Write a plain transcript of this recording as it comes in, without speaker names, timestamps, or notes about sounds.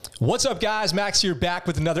What's up, guys? Max here, back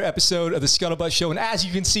with another episode of the Scuttlebutt Show. And as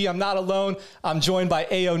you can see, I'm not alone. I'm joined by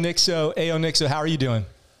AONIXO. AONIXO, how are you doing?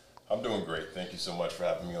 I'm doing great. Thank you so much for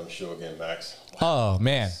having me on the show again, Max. Wow. Oh,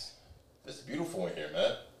 man. It's beautiful in here,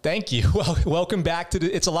 man. Thank you. Well, welcome back to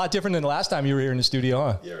the... It's a lot different than the last time you were here in the studio,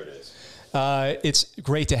 huh? Yeah, it is. It's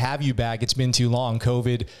great to have you back. It's been too long.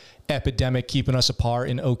 COVID epidemic keeping us apart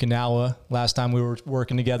in Okinawa. Last time we were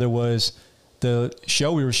working together was the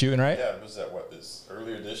show we were shooting, right? Yeah, it was that,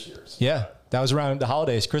 earlier this year. Yeah, that was around the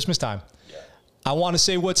holidays, Christmas time. Yeah. I want to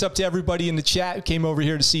say what's up to everybody in the chat who came over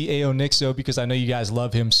here to see AONIXO because I know you guys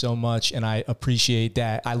love him so much, and I appreciate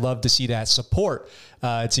that. I love to see that support.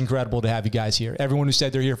 It's incredible to have you guys here. Everyone who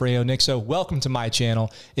said they're here for AONIXO, welcome to my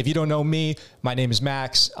channel. If you don't know me, my name is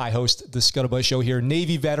Max. I host the Scuttlebutt Show here.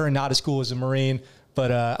 Navy veteran, not as cool as a Marine,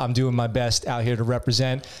 but I'm doing my best out here to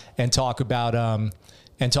represent and talk about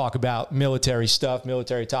military stuff,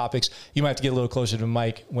 military topics. You might have to get a little closer to the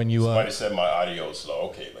mic when you... Somebody said my audio is slow.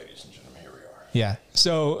 Okay, ladies and gentlemen, here we are. Yeah.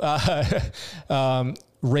 So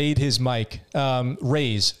raid his mic.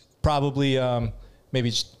 Raise. Probably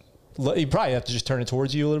maybe... You probably have to just turn it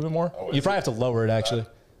towards you a little bit more. Oh, you probably have to lower it, actually.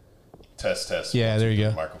 Test. Yeah, there you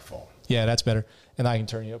go. Microphone. Yeah, that's better. And I can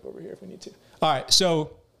turn you up over here if we need to. All right,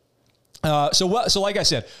 so like I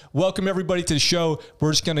said, welcome everybody to the show.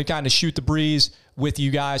 We're just going to kind of shoot the breeze with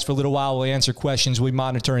you guys for a little while. We'll answer questions we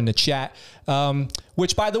monitor in the chat,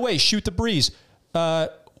 which, by the way, shoot the breeze.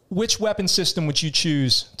 Which weapon system would you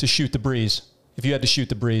choose to shoot the breeze if you had to shoot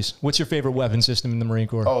the breeze? What's your favorite weapon system in the Marine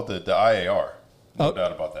Corps? Oh, the IAR. No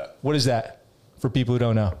doubt about that. What is that for people who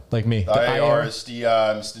don't know, like me? The IAR is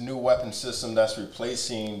it's the new weapon system that's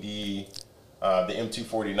replacing the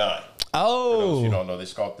M249. Oh, for those you don't know, they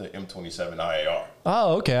call it the M27 IAR.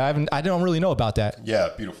 Oh, okay. I don't really know about that. Yeah,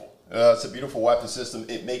 beautiful. It's a beautiful weapon system.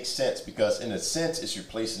 It makes sense because, in a sense, it's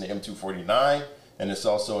replacing the M249, and it's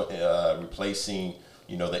also replacing,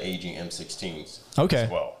 the aging M16s. Okay. As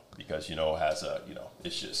well, because it has a,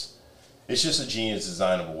 it's just a genius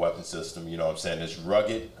design of a weapon system. You know what I'm saying? It's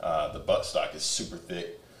rugged. The buttstock is super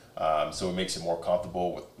thick, so it makes it more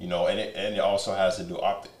comfortable with, and it also has a new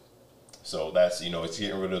optic. So that's, it's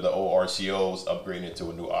getting rid of the old RCOs, upgrading it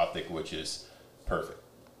to a new optic, which is perfect.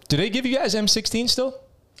 Do they give you guys M16 still?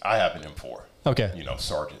 I have an M4. Okay.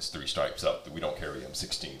 Sergeants, 3 stripes up. We don't carry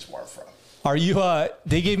M16s where I'm from. Are you,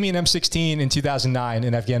 they gave me an M16 in 2009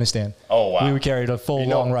 in Afghanistan. Oh, wow. We carried a full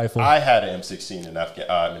long rifle. I had an M16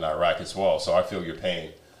 in Iraq as well, so I feel your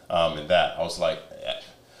pain in that. I was like,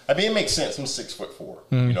 I mean, it makes sense. I'm 6'4".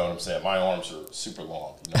 Mm. You know what I'm saying? My arms are super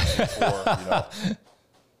long. 6'4",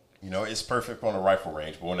 it's perfect on a rifle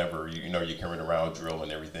range, but whenever you're carrying around drill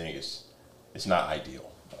and everything, it's not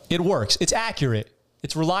ideal. It works. It's accurate.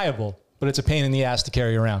 It's reliable, but it's a pain in the ass to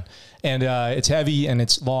carry around. And it's heavy, and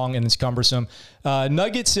it's long, and it's cumbersome.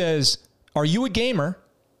 Nugget says, are you a gamer?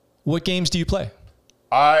 What games do you play?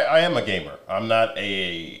 I am a gamer. I'm not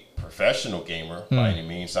a professional gamer by any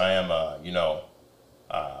means. I am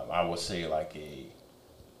I would say like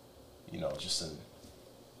just an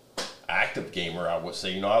active gamer, I would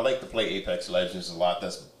say. I like to play Apex Legends a lot.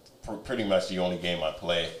 That's pretty much the only game I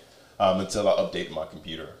play until I update my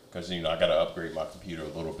computer, because I got to upgrade my computer a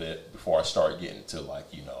little bit before I start getting to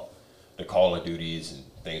the Call of Duties and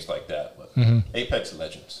things like that. But Apex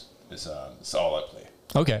Legends is all I play.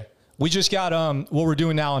 Okay, we just got what we're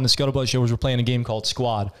doing now on the Scuttlebutt Show is we're playing a game called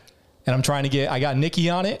Squad, and I'm trying to I got Nikki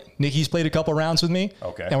on it. Nikki's played a couple rounds with me.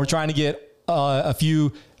 Okay, and we're trying to get a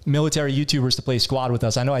few military YouTubers to play Squad with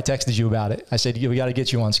us. I know I texted you about it. I said, we got to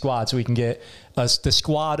get you on Squad so we can get us the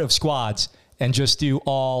squad of squads and just do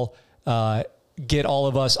get all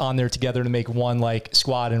of us on there together to make one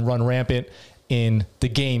squad and run rampant in the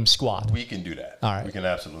game Squad. We can do that. All right. We can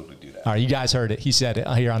absolutely do that. All right. You guys heard it. He said it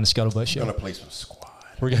here on the Scuttlebutt Show. We're going to play some Squad.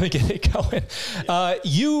 We're going to get it going. Yeah.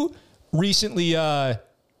 You recently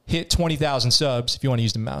hit 20,000 subs. If you want to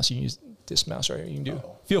use the mouse, you can use this mouse right here. You can do.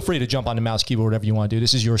 Feel free to jump on the mouse keyboard, whatever you want to do.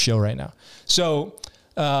 This is your show right now. So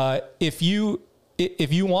if you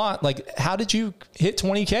want, how did you hit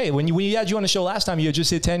 20K? When we had you on the show last time, you had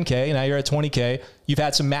just hit 10K, and now you're at 20K. You've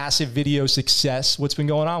had some massive video success. What's been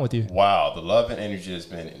going on with you? Wow, the love and energy has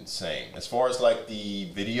been insane. As far as the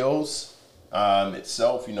videos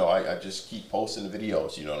itself, I just keep posting the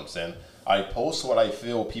videos. You know what I'm saying? I post what I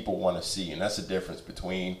feel people want to see, and that's the difference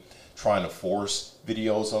between trying to force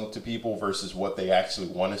videos onto people versus what they actually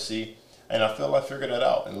want to see. And I feel I figured it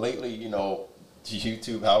out. And lately, the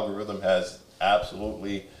YouTube algorithm has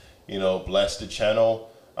absolutely, blessed the channel.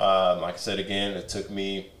 Like I said, again, it took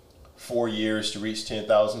me 4 years to reach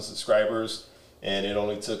 10,000 subscribers, and it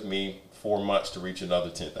only took me 4 months to reach another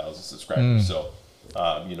 10,000 subscribers. So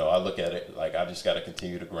I look at it like I just got to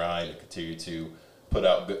continue to grind and continue to put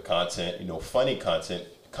out good content, funny content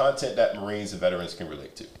that Marines and veterans can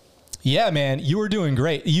relate to. Yeah, man, you were doing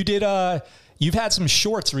great. You did, you've had some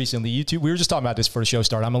shorts recently. YouTube, we were just talking about this before the show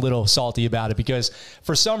started. I'm a little salty about it because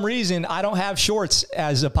for some reason I don't have shorts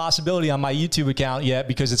as a possibility on my YouTube account yet,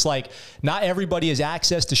 because it's like not everybody has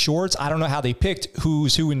access to shorts. I don't know how they picked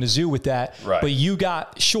who's who in the zoo with that, right. But you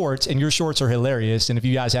got shorts and your shorts are hilarious. And if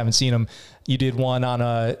you guys haven't seen them, you did one on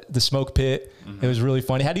the smoke pit. Mm-hmm. It was really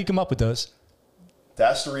funny. How do you come up with those?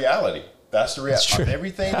 That's the reality. That's the reality.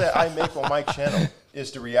 Everything that I make on my channel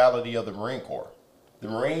is the reality of the Marine Corps. The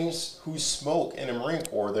Marines who smoke in the Marine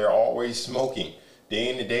Corps, they're always smoking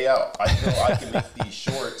day in and day out. I feel I can make these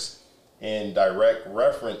shorts in direct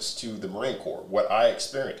reference to the Marine Corps, what I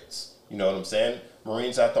experience. You know what I'm saying?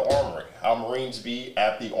 Marines at the armory. How Marines be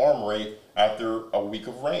at the armory after a week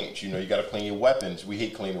of range. You got to clean your weapons. We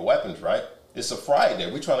hate cleaning weapons, right? It's a Friday.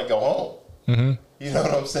 We're trying to go home. Mm-hmm. You know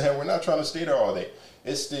what I'm saying? We're not trying to stay there all day.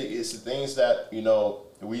 It's the things that,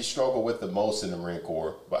 we struggle with the most in the Marine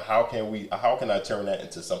Corps, but how can I turn that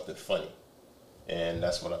into something funny? And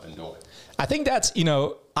that's what I've been doing. I think that's,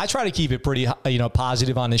 I try to keep it pretty,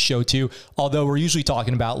 positive on this show too, although we're usually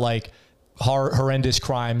talking about like horrendous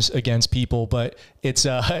crimes against people, but it's,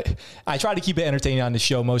 I try to keep it entertaining on the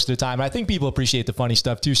show most of the time. And I think people appreciate the funny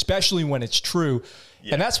stuff too, especially when it's true.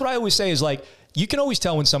 Yeah. And that's what I always say is like, you can always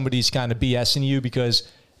tell when somebody's kind of BSing you because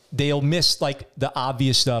they'll miss like the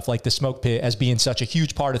obvious stuff, like the smoke pit as being such a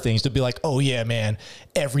huge part of things. They'll be like, oh yeah, man,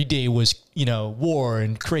 every day was, war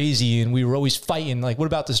and crazy. And we were always fighting. Like, what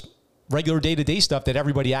about this regular day-to-day stuff that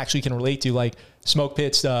everybody actually can relate to, like smoke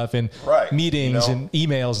pit stuff and meetings and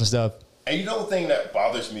emails and stuff. And the thing that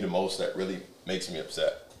bothers me the most that really makes me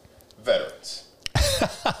upset, veterans.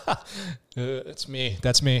 That's me.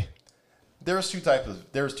 There's two types of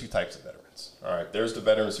veterans. All right, there's the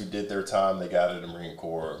veterans who did their time, they got out of the Marine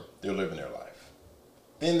Corps, they're living their life.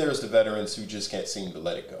 Then there's the veterans who just can't seem to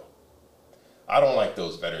let it go. I don't like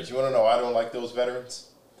those veterans. You want to know why I don't like those veterans?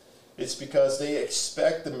 It's because they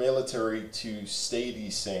expect the military to stay the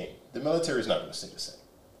same. The military is not going to stay the same.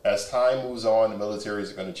 As time moves on, the military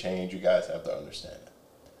is going to change. You guys have to understand that.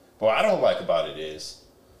 But what I don't like about it is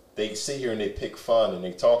they sit here and they pick fun and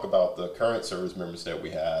they talk about the current service members that we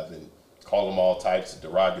have and call them all types of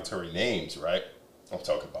derogatory names, right? I'm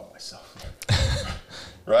talking about myself,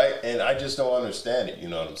 right? And I just don't understand it. You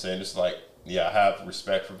know what I'm saying? It's like, yeah, I have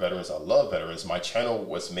respect for veterans. I love veterans. My channel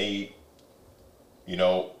was made,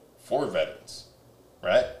 for veterans,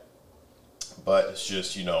 right? But it's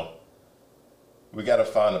just, we got to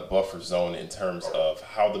find a buffer zone in terms of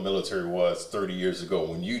how the military was 30 years ago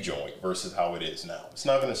when you joined versus how it is now. It's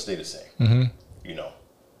not going to stay the same,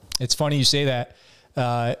 It's funny you say that.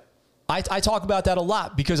 I talk about that a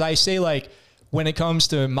lot because I say, like, when it comes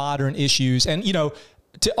to modern issues and, so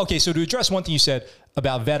to address one thing you said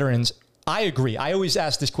about veterans, I agree. I always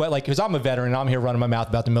ask this question, like, because I'm a veteran and I'm here running my mouth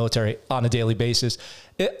about the military on a daily basis.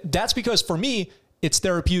 That's because for me, it's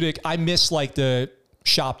therapeutic. I miss like the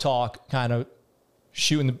shop talk, kind of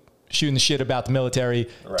shooting the shit about the military,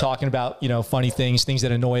 right. Talking about, funny things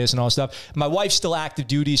that annoy us and all that stuff. My wife's still active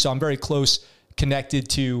duty, so I'm very close connected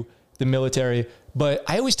to the military. But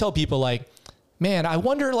I always tell people, like, man, I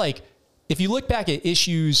wonder, like, if you look back at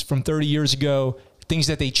issues from 30 years ago, things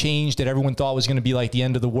that they changed that everyone thought was going to be like the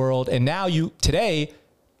end of the world. And now today,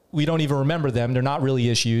 we don't even remember them. They're not really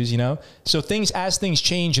issues, So as things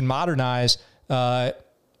change and modernize, in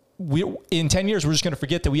 10 years, we're just going to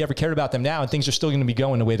forget that we ever cared about them now, and things are still going to be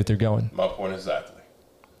going the way that they're going. My point exactly.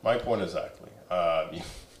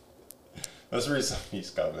 Let's read some of these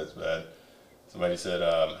comments, man. Somebody said,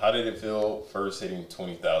 how did it feel first hitting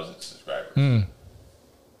 20,000 subscribers?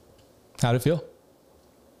 How'd it feel?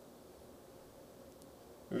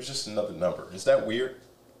 It was just another number. Is that weird?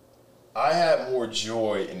 I had more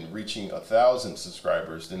joy in reaching 1,000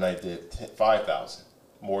 subscribers than I did 5,000.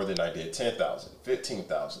 More than I did 10,000,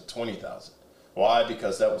 15,000, 20,000. Why?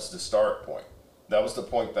 Because that was the start point. That was the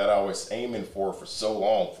point that I was aiming for so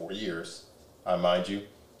long, 4 years, I mind you.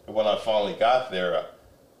 And when I finally got there,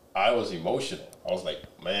 I was emotional. I was like,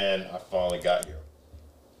 man, I finally got here.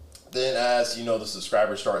 Then as, the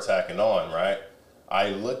subscriber starts hacking on, right? I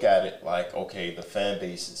look at it like, okay, the fan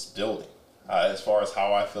base is building. As far as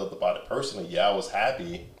how I felt about it personally, yeah, I was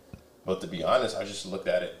happy. But to be honest, I just looked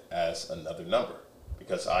at it as another number.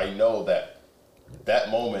 Because I know that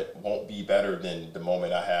moment won't be better than the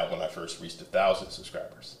moment I had when I first reached 1,000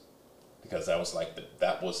 subscribers. Because that was like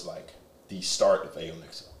the start of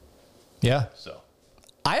AONIXO. Yeah. So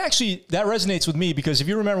that resonates with me because if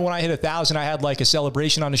you remember when I hit 1,000, I had like a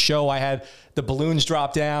celebration on the show. I had the balloons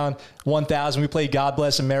drop down. 1,000. We played God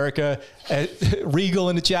Bless America. Regal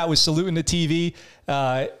in the chat was saluting the TV.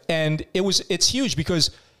 And it's huge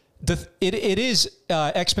because it is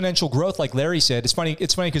exponential growth, like Larry said. It's funny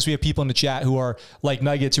because we have people in the chat who are like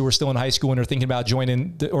Nuggets who are still in high school and are thinking about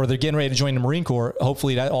joining or they're getting ready to join the Marine Corps.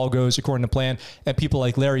 Hopefully that all goes according to plan. And people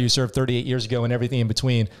like Larry who served 38 years ago and everything in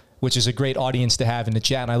between, which is a great audience to have in the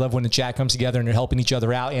chat. And I love when the chat comes together and they're helping each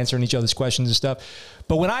other out, answering each other's questions and stuff.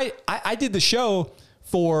 But when I did the show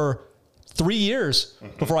for 3 years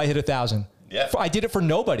before I hit 1,000. Yeah. I did it for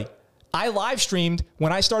nobody. I live streamed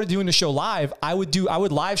when I started doing the show live. I would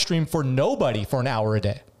live stream for nobody for an hour a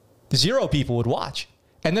day. 0 people would watch.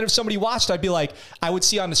 And then if somebody watched, I'd be like, I would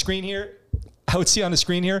see on the screen here,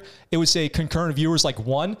 it would say concurrent viewers like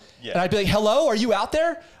 1. Yeah. And I'd be like, hello, are you out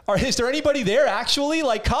there? Or is there anybody there actually?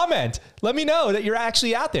 Like comment. Let me know that you're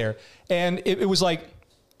actually out there. And it was like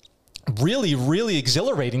really, really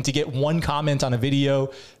exhilarating to get 1 comment on a video,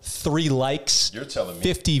 3 likes, you're telling me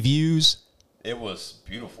 50 views. It was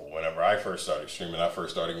beautiful whenever I first started streaming. I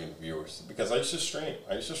first started getting viewers because I used to stream.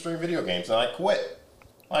 I used to stream video games and I quit.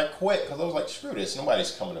 I quit because I was like, screw this.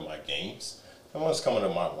 Nobody's coming to my games. No one's coming to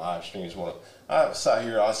my live streams. I sat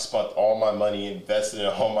here, I spent all my money, invested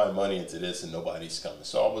all my money into this and nobody's coming.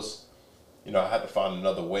 So I was, I had to find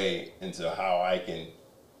another way into how I can,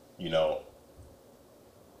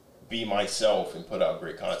 be myself and put out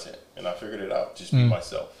great content. And I figured it out. Just be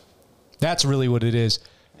myself. That's really what it is.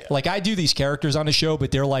 Yeah. Like I do these characters on the show, but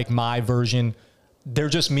they're like my version. They're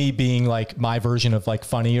just me being like my version of like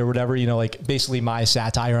funny or whatever, like basically my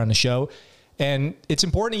satire on the show. And it's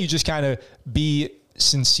important that you just kind of be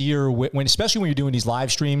sincere especially when you're doing these live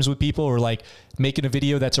streams with people or like making a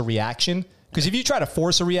video that's a reaction. Because if you try to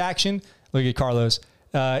force a reaction, look at Carlos.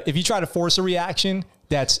 If you try to force a reaction,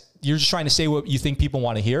 you're just trying to say what you think people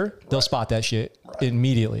want to hear. They'll spot that shit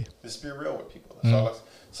immediately. Just be real with people. That's all.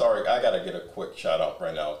 Sorry, I got to get a quick shout out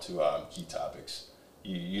right now to Key Topics.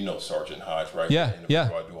 You know Sergeant Hodge, right? Yeah,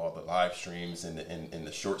 I do all the live streams and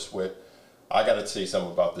the shorts with. I got to say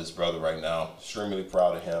something about this brother right now. Extremely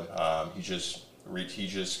proud of him. He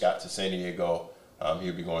just got to San Diego.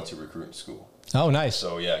 He'll be going to recruiting school. Oh, nice.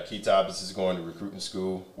 So, yeah, Key Topics is going to recruiting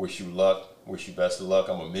school. Wish you luck. Wish you best of luck.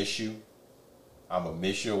 I'm going to miss you.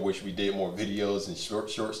 Wish we did more videos and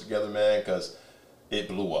shorts together, man, because it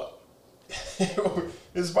blew up.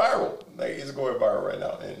 It's viral. Like it's going viral right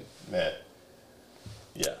now. And man,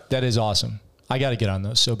 yeah. That is awesome. I got to get on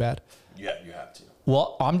those so bad. Yeah, you have to.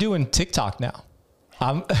 Well, I'm doing TikTok now.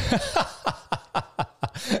 I'm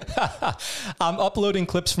uploading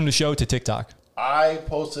clips from the show to TikTok. I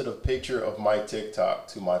posted a picture of my TikTok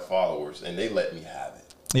to my followers and they let me have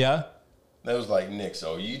it. Yeah. They was like, Nick,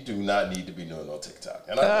 so you do not need to be doing no TikTok.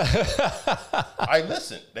 And I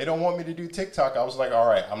listened. They don't want me to do TikTok. I was like, all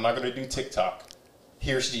right, I'm not going to do TikTok.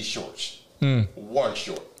 Here's these shorts. 1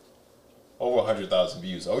 short. Over 100,000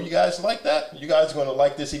 views. Oh, you guys like that? You guys are going to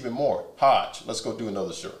like this even more. Hodge, let's go do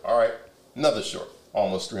another short. All right, another short.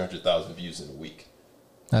 Almost 300,000 views in a week.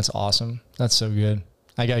 That's awesome. That's so good.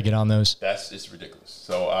 I got to get on those. It's ridiculous.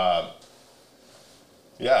 So,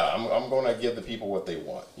 yeah, I'm going to give the people what they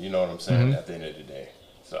want. You know what I'm saying? At the end of the day.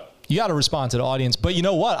 So you got to respond to the audience. But you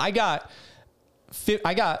know what? I got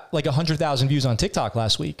like 100,000 views on TikTok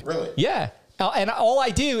last week. Really? Yeah. And all I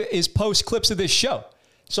do is post clips of this show.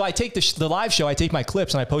 So I take the live show, I take my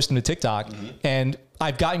clips and I post them to TikTok. And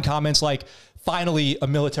I've gotten comments like, finally a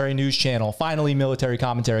military news channel, finally military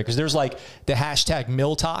commentary. Because there's like the hashtag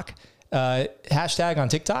MilTalk hashtag on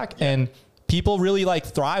TikTok. Yeah. And people really like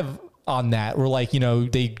thrive on that. Or like,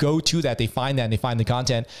 they go to that, they find that and they find the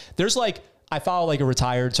content. There's like, I follow like a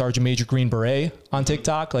retired Sergeant Major Green Beret on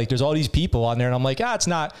TikTok. Like there's all these people on there and I'm like, it's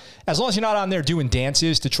not, as long as you're not on there doing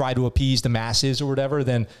dances to try to appease the masses or whatever,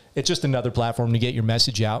 then it's just another platform to get your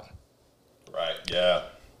message out. Right. Yeah.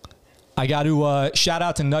 I got to shout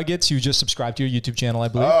out to Nuggets, who just subscribed to your YouTube channel, I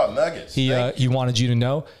believe. Oh, Nuggets. He wanted you to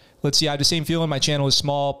know. Let's see. I have the same feeling. My channel is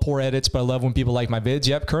small, poor edits, but I love when people like my vids.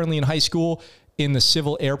 Yep. Currently in high school in the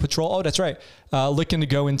Civil Air Patrol. Oh, that's right. Looking to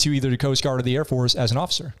go into either the Coast Guard or the Air Force as an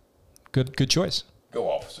officer. Good choice.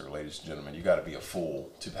 Go officer, ladies and gentlemen. You got to be a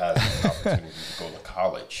fool to have an opportunity to go to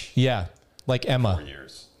college. Yeah. Like Emma. 4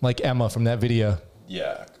 years. Like Emma from that video.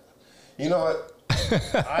 Yeah. You know what?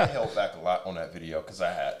 I held back a lot on that video because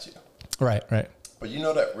I had to. Right. But you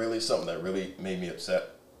know that really something that really made me upset?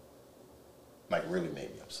 Like really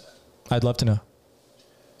made me upset. I'd love to know.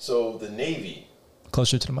 So the Navy.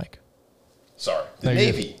 Closer to the mic. Sorry. The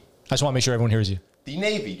Navy. I just want to make sure everyone hears you. The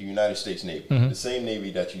Navy, the United States Navy, the same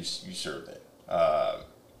Navy that you served in.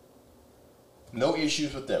 No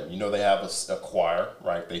issues with them. You know, they have a choir,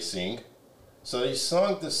 right? They sing. So they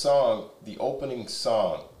sung the song, the opening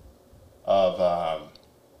song of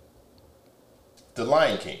The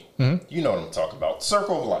Lion King. Mm-hmm. You know what I'm talking about.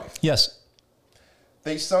 Circle of Life. Yes.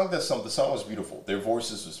 They sung that song. The song was beautiful. Their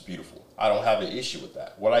voices was beautiful. I don't have an issue with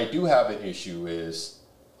that. What I do have an issue is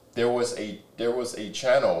there was a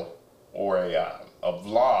channel or a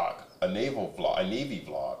vlog, a Navy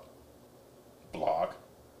blog,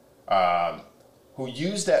 who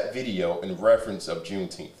used that video in reference of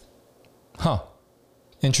Juneteenth. Huh.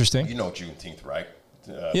 Interesting. You know Juneteenth, right?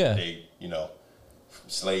 Yeah. They,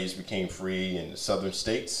 slaves became free in the southern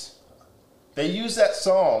states. They used that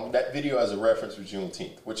song, that video, as a reference for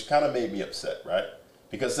Juneteenth, which kind of made me upset, right?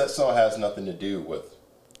 Because that song has nothing to do with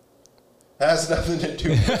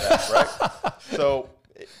that, right? So,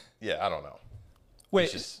 yeah, I don't know. Wait,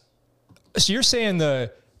 so you're saying an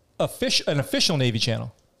official Navy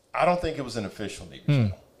channel? I don't think it was an official Navy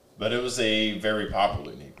channel, but it was a very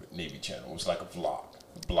popular Navy channel. It was like a blog,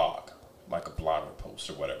 like a blogger post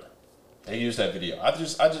or whatever. They used that video.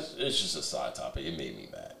 It's just a side topic. It made me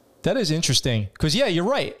mad. That is interesting. Because, yeah, you're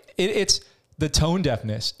right. It's the tone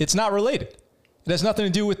deafness. It's not related. It has nothing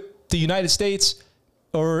to do with the United States,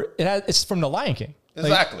 or it's from The Lion King.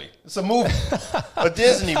 Exactly. It's a movie. A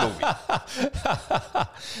Disney movie.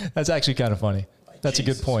 That's actually kind of funny. That's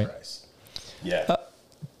Jesus, a good point. Christ. Yeah.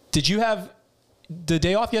 Did you have the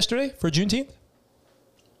day off yesterday for Juneteenth?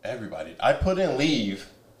 Everybody. I put in leave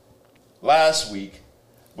last week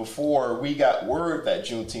before we got word that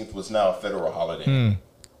Juneteenth was now a federal holiday.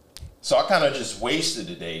 So I kind of just wasted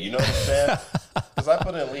the day, you know what I'm saying? Because I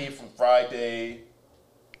put in leave from Friday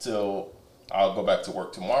till I'll go back to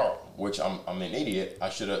work tomorrow, which I'm an idiot. I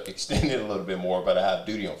should have extended a little bit more, but I have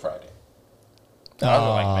duty on Friday. I was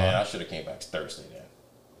like, man, I should have came back Thursday then.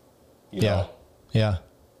 You know? Yeah.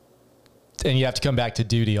 And you have to come back to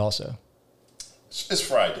duty also. It's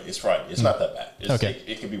Friday. It's not that bad. Okay.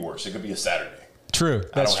 It could be worse. It could be a Saturday. True.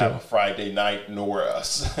 That's true. I don't have a Friday night nor a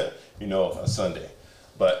Sunday.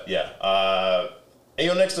 But yeah.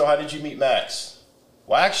 AONIXO, how did you meet Max?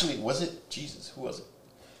 Well, actually, who was it?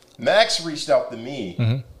 Max reached out to me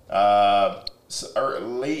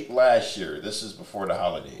late last year. This is before the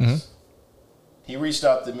holidays. Mm-hmm. He reached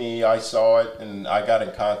out to me. I saw it, and I got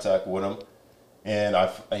in contact with him. And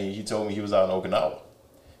he told me he was out in Okinawa.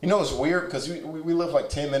 You know, it's weird because we live like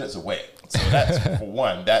 10 minutes away. So that's, for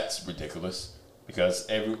one, that's ridiculous because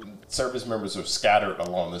service members are scattered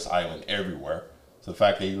along this island everywhere. So the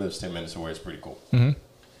fact that he lives 10 minutes away is pretty cool. Mm-hmm.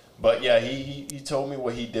 But yeah, he told me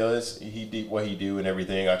what he does. He did what he do and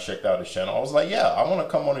everything. I checked out his channel. I was like, yeah, I want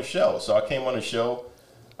to come on the show. So I came on the show,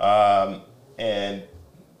 and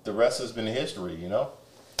the rest has been history,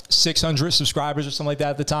 600 subscribers or something like that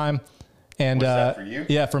at the time. And was that for you?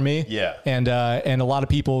 Yeah, for me. Yeah. And a lot of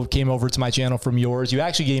people came over to my channel from yours. You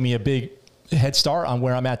actually gave me a big head start on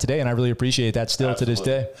where I'm at today, and I really appreciate that still Absolutely. To this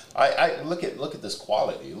day. I look at this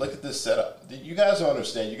quality. Look at this setup. You guys don't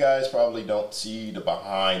understand. You guys probably don't see the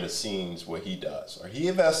behind the scenes what he does. Or he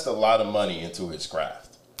invests a lot of money into his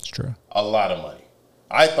craft. It's true. A lot of money.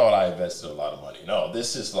 I thought I invested a lot of money. No,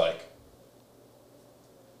 this is like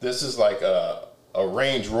a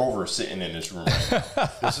Range Rover sitting in this room right now.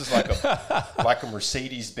 This is like a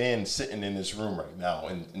Mercedes-Benz sitting in this room right now,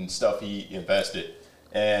 and stuff he invested.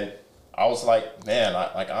 And I was like, man,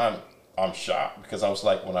 I'm shocked because I was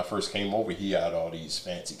like, when I first came over, he had all these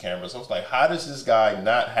fancy cameras. I was like, how does this guy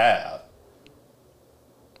not have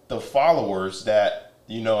the followers that,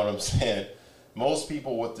 you know what I'm saying, most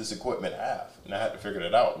people with this equipment have? And I had to figure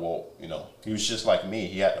that out. Well, he was just like me.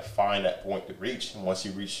 He had to find that point to reach, and once he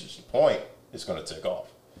reaches the point, it's going to take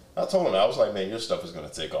off. I told him, I was like, man, your stuff is going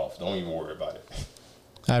to take off. Don't even worry about it.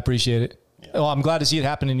 I appreciate it. Yeah. Well, I'm glad to see it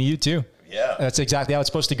happening to you too. Yeah. That's exactly how it's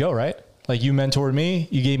supposed to go, right? Like you mentored me,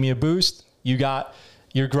 you gave me a boost.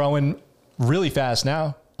 You're growing really fast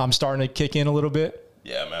now. I'm starting to kick in a little bit.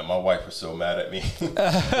 Yeah, man, my wife was so mad at me for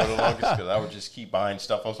the longest because I would just keep buying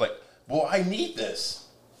stuff. I was like, well, I need this.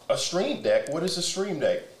 A stream deck. What is a stream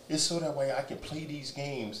deck? It's so that way I can play these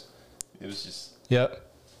games. It was just. Yep.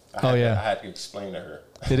 I had to explain to her.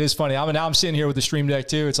 It is funny. Now I'm sitting here with the stream deck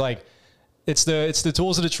too. It's like, it's the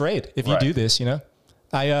tools of the trade. If you do this,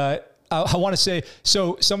 I want to say,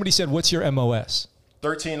 so somebody said, what's your MOS?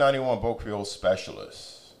 1391 bulk fuel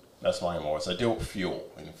specialist. That's my MOS. I deal with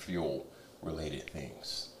fuel and fuel related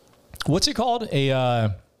things. What's it called?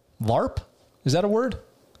 A LARP? Is that a word?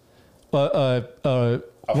 When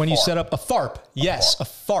FARP. You set up a FARP. Yes, a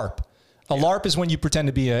FARP. A LARP is when you pretend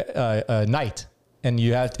to be a knight. And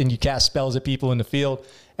you cast spells at people in the field,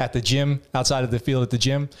 at the gym, outside of the field at the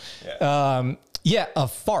gym. Yeah. Yeah, a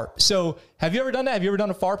FARP. So have you ever done that? Have you ever done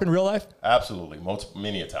a FARP in real life? Absolutely,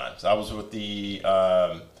 many a times. I was with the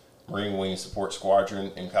Marine Wing Support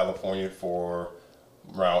Squadron in California for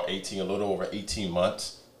around a little over 18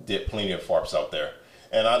 months. Did plenty of FARPs out there.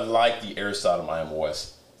 And I like the air side of my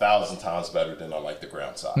MOS 1,000 times better than I like the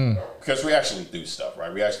ground side. Because we actually do stuff,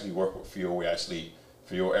 right? We actually work with fuel. We actually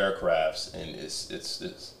fuel aircrafts. And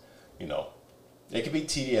it's you know, it can be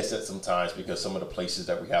tedious at some times because some of the places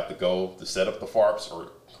that we have to go to set up the FARPs are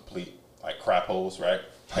complete like crap holes, right?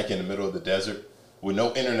 Like in the middle of the desert with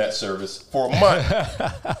no internet service for a month.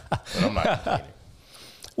 But I'm not complaining.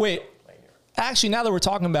 Wait, actually, now that we're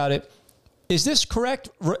talking about it, is this correct?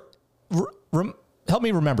 Help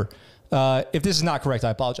me remember. If this is not correct, I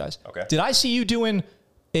apologize. Okay. Did I see you doing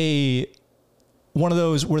one of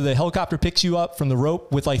those where the helicopter picks you up from the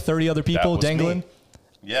rope with like 30 other people dangling? Me.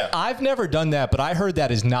 Yeah. I've never done that, but I heard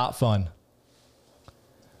that is not fun.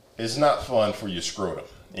 It's not fun for your scrotum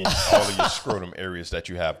in all of your scrotum areas that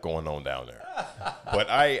you have going on down there.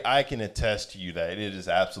 But I can attest to you that it is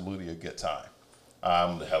absolutely a good time.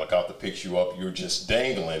 The helicopter picks you up. You're just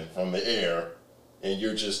dangling from the air, and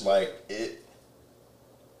you're just like it.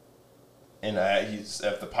 And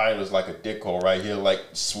if the pilot's like a dickhole, right, he'll like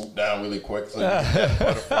swoop down really quick so you get that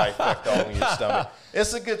butterfly effect all in your stomach.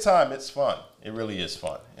 It's a good time. It's fun. It really is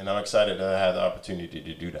fun. And I'm excited that I had the opportunity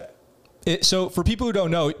to do that. So for people who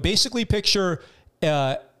don't know, basically picture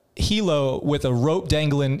helo with a rope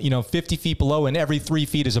dangling, 50 feet below, and every 3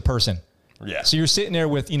 feet is a person. Yeah. So you're sitting there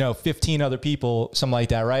with, 15 other people, something like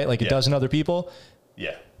that, right? Like a dozen other people.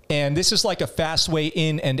 Yeah. And this is like a fast way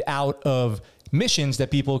in and out of missions that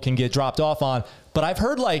people can get dropped off on. But I've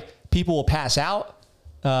heard like people will pass out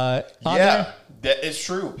on there. That is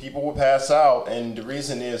true. People will pass out, and the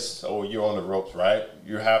reason is, you're on the ropes, right?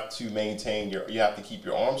 You have to maintain you have to keep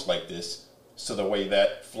your arms like this, so the way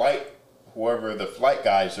that whoever the flight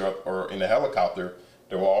guys are up or in the helicopter,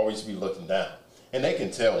 they will always be looking down, and they can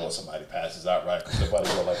tell when somebody passes out, right? Because nobody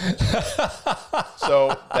will like that.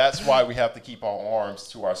 So that's why we have to keep our arms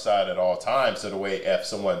to our side at all times, so the way if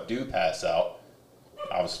someone do pass out,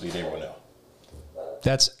 obviously they will know.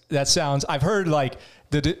 That sounds. I've heard like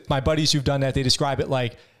my buddies who've done that. They describe it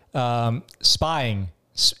like spying.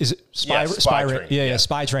 Is it spy? Yeah, spy training. Yeah,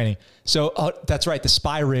 spy training. So that's right, the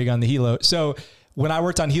spy rig on the helo. So when I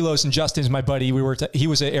worked on helos, and Justin's my buddy, he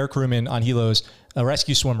was an air crewman on helos, a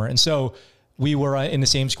rescue swimmer, and so we were in the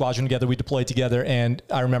same squadron together. We deployed together, and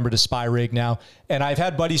I remember the spy rig now. And I've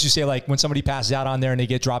had buddies who say like when somebody passes out on there and they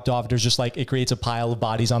get dropped off, there's just like it creates a pile of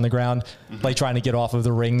bodies on the ground, like trying to get off of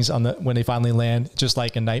the rings when they finally land, just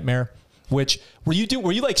like a nightmare. Which were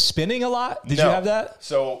you like spinning a lot? Did you have that?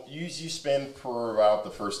 So you spin for about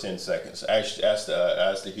the first 10 seconds. Actually, as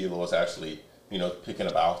the helo is actually picking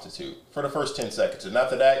up altitude for the first 10 seconds, and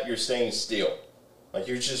after that you're staying still, like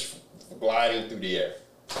you're just gliding through the air.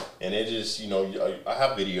 And it is, I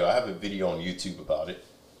have a video on YouTube about it.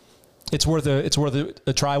 It's worth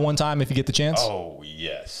a try one time if you get the chance. Oh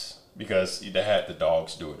yes, because they had the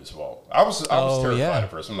dogs do it as well. I was terrified at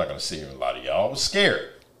first. I'm not going to see a lot of y'all. I was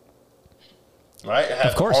scared. Right, I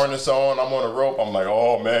had the harness on. I'm on a rope. I'm like,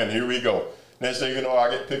 oh man, here we go. Next thing you know, I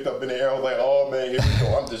get picked up in the air. I was like, oh man, here we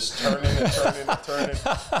go. I'm just turning and turning and turning.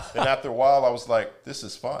 And after a while, I was like, this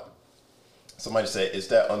is fun. Somebody said, is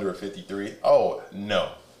that under a 53? Oh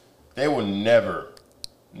no. They will never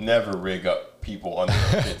rig up people under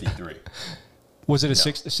a 53. Was it a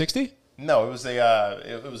 60? No, it was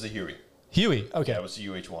a Huey. Huey, okay. Yeah, it was the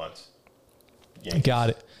UH-1s.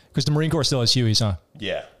 Got it. Because the Marine Corps still has Hueys, huh?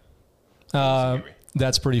 Yeah.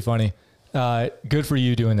 That's pretty funny. Good for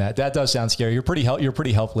you doing that. That does sound scary. You're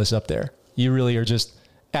pretty helpless up there. You really are just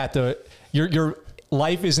at your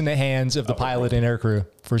life is in the hands of the pilot and aircrew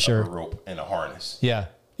for sure. A rope and a harness. Yeah,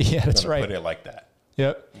 that's right. Put it like that.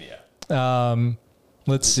 Yep. Yeah.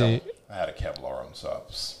 Let's see. I had a Kevlar on, so I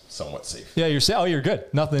was somewhat safe. Yeah, you're good.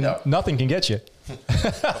 Nothing can get you.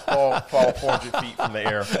 Fall 400 feet from the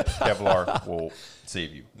air, Kevlar will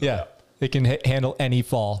save you. No doubt. It can handle any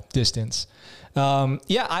fall distance.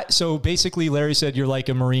 So basically, Larry said you're like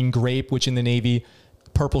a Marine grape, which in the Navy,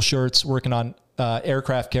 purple shirts working on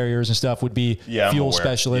aircraft carriers and stuff would be fuel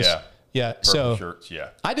specialist. Yeah. Purple shirts, yeah.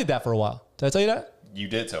 I did that for a while. Did I tell you that? You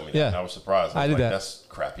did tell me that. And I was surprised. I was like, that's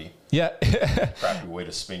crappy. Yeah. Crappy way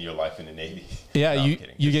to spend your life in the Navy. Yeah. No,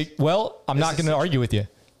 you get, well, I'm not going to argue with you.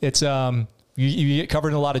 It's, you get covered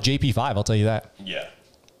in a lot of JP5. I'll tell you that. Yeah.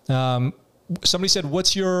 Somebody said,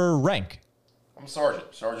 what's your rank? I'm a sergeant.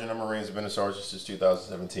 Sergeant of Marines. I've been a sergeant since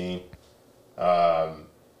 2017. As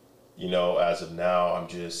of now,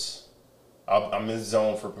 I'm in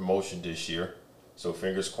zone for promotion this year. So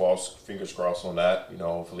fingers crossed on that. You know,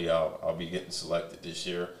 hopefully I'll be getting selected this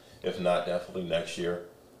year. If not, definitely next year.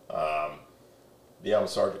 Yeah, I'm a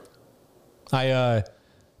sergeant. I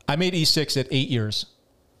made E6 at 8 years.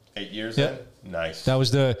 8 years Yeah. in? Nice.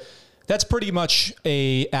 That's pretty much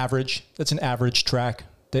a average. That's an average track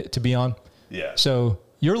to be on. Yeah. So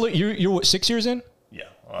you're what, 6 years in? Yeah.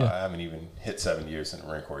 Well, I haven't even hit 7 years in the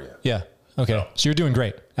Marine Corps yet. Yeah. Okay. So you're doing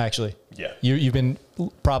great, actually. Yeah. You've been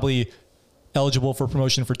probably eligible for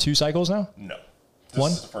promotion for 2 cycles now? No.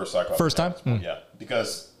 One? This is the first cycle. First time? Yeah.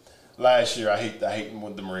 Because last year, I hate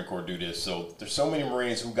when the Marine Corps do this. So there's so many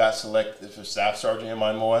Marines who got selected for Staff Sergeant in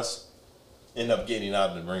my MOS, end up getting out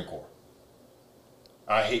of the Marine Corps.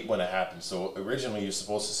 I hate when it happens. So originally, you're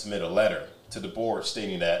supposed to submit a letter to the board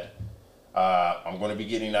stating that I'm going to be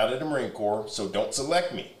getting out of the Marine Corps, so don't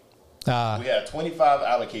select me. We had 25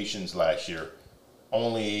 allocations last year.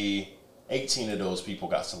 Only 18 of those people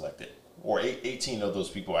got selected, or 18 of those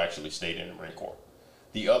people actually stayed in the Marine Corps.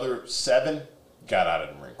 The other 7 got out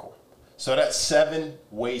of the Marine Corps. So that's 7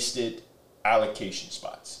 wasted allocation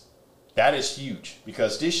spots. That is huge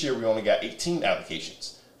because this year we only got 18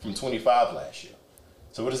 allocations from 25 last year.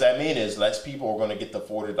 So what does that mean is less people are going to get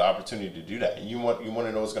afforded the opportunity to do that. And you want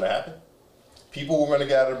to know what's going to happen? People who are going to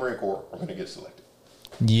get out of the Marine Corps are going to get selected.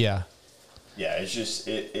 Yeah. Yeah, it's just,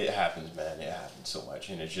 it happens, man. It happens so much.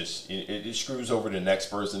 And it's just, it screws over the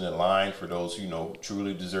next person in line for those who,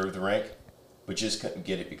 truly deserve the rank, but just couldn't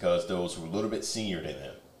get it because those who were a little bit senior than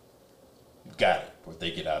them got it, but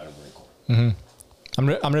they get out of the Marine Corps. Mm-hmm. I'm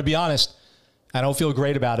going to be honest. I don't feel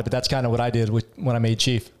great about it, but that's kind of what I did when I made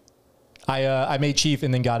Chief. I made Chief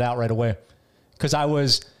and then got out right away because I mean,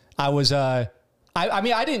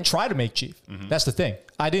 I didn't try to make Chief. Mm-hmm. That's the thing.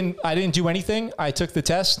 I didn't do anything. I took the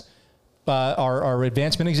test, our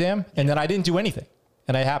advancement exam, and then I didn't do anything.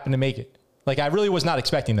 And I happened to make it. Like, I really was not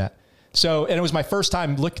expecting that. So, and it was my first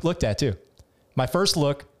time looked at too. My first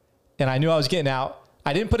look, and I knew I was getting out.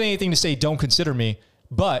 I didn't put anything to say, don't consider me,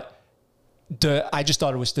 but I just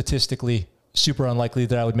thought it was statistically super unlikely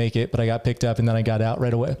that I would make it, but I got picked up and then I got out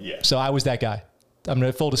right away. Yeah. So I was that guy.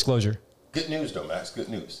 Full disclosure. Good news though, Max. Good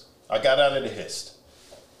news. I got out of the HIST.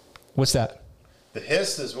 What's that? The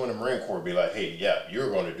HIST is when the Marine Corps be like, hey, yeah, you're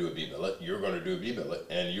going to do a B-billet, you're going to do a B-billet,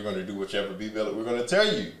 and you're going to do whichever B-billet we're going to tell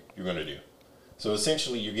you you're going to do. So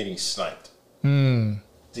essentially, you're getting sniped to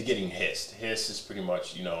getting HIST. HIST is pretty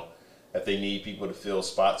much, if they need people to fill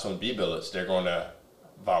spots on B-billets, they're going to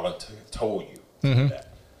volunteer you to do that.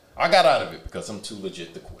 I got out of it because I'm too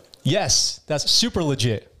legit to quit. Yes, that's super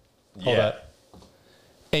legit. Hold up.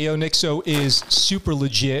 AONIXO is super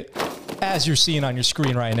legit, as you're seeing on your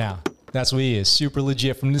screen right now. That's what he is. Super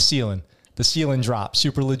legit from the ceiling. The ceiling drop.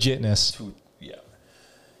 Super legitness.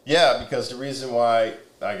 Yeah, because the reason why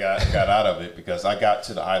I got out of it, because I got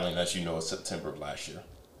to the island, as you know, in September of last year.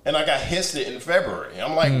 And I got hissed in February.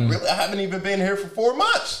 I'm like, really? I haven't even been here for 4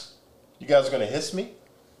 months. You guys are going to hiss me?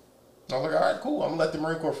 I was like, all right, cool. I'm going to let the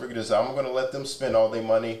Marine Corps figure this out. I'm going to let them spend all their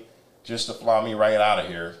money just to fly me right out of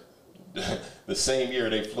here. The same year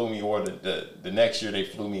they flew me, or the next year they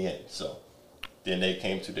flew me in. So then they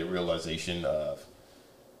came to the realization of,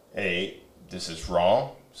 hey, this is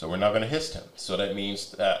wrong, so we're not going to hiss him. So that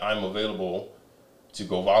means that I'm available to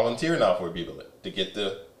go volunteer now for a B-billet to get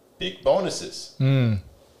the big bonuses. I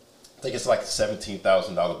think it's like a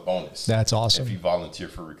 $17,000 bonus. That's awesome. If you volunteer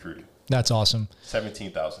for recruiting. That's awesome.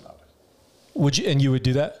 $17,000. You would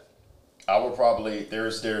do that? I would probably,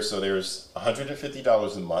 there's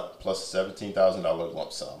 $150 a month plus a $17,000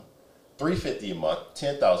 lump sum, $350 a month,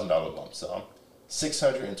 $10,000 lump sum,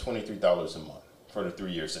 $623 a month for the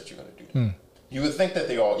 3 years that you're going to do that. You would think that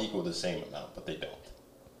they all equal the same amount, but they don't.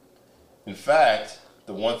 In fact,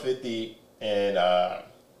 the $150 and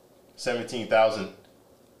 $17,000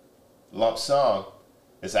 lump sum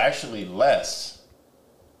is actually less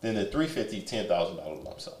than the $350, $10,000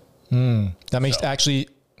 lump sum. That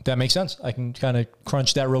makes sense. I can kind of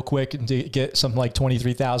crunch that real quick and get something like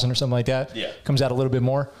 23,000 or something like that. Yeah. Comes out a little bit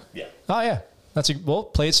more. Yeah. Oh yeah.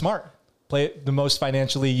 Play it smart. Play it the most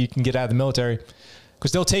financially you can get out of the military,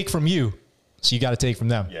 because they'll take from you. So you got to take from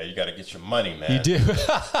them. Yeah. You got to get your money, man. You do. Don't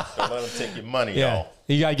let them take your money, y'all.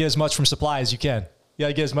 You got to get as much from supply as you can. You got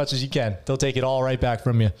to get as much as you can. They'll take it all right back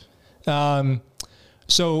from you.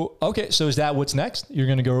 So is that what's next? You're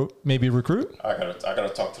going to go maybe recruit? I gotta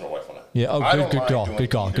talk to the wife on that. Yeah. Oh, good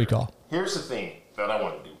call. Here's the thing that I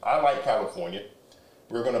want to do. I like California.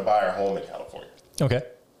 We're going to buy our home in California. Okay.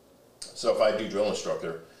 So if I do drill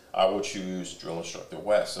instructor, I will choose drill instructor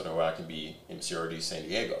West so that way I can be in CRD San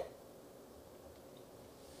Diego.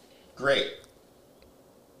 Great.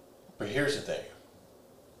 But here's the thing.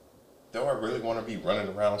 Do I really want to be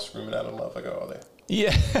running around screaming at a motherfucker all day?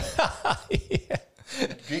 Yeah. Yeah.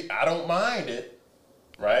 I don't mind it,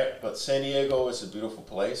 right? But San Diego is a beautiful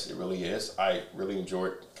place. It really is. I really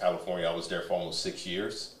enjoyed California. I was there for almost 6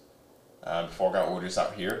 years before I got orders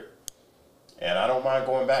out here. And I don't mind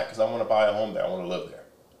going back because I want to buy a home there. I want to live there.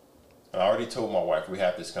 And I already told my wife, we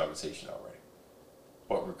had this conversation already.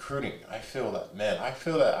 But recruiting, I feel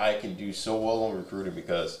that I can do so well on recruiting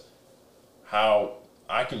because how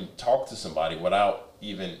I can talk to somebody without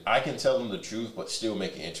even, I can tell them the truth, but still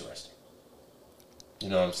make it interesting. You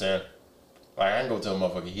know what I'm saying? Like, I can go tell a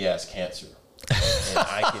motherfucker he has cancer.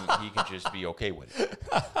 And he can just be okay with it.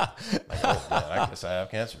 Like, oh, man, I guess I have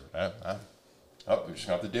cancer. We're just going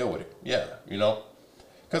to have to deal with it. Yeah, you know?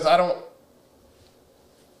 Because I don't,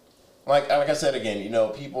 like I said again, you know,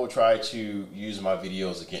 people try to use my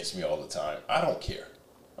videos against me all the time. I don't care,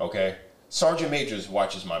 okay? Sergeant Majors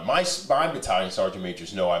watches my battalion Sergeant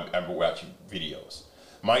Majors know I'm watching videos.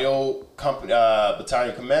 My old company,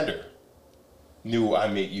 battalion commander knew I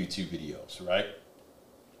made YouTube videos, right?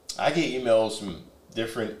 I get emails from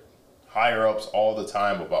different higher-ups all the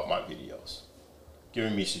time about my videos,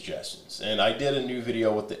 giving me suggestions. And I did a new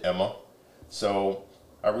video with the Emma, so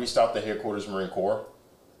I reached out to headquarters Marine Corps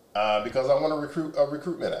because I want to recruit a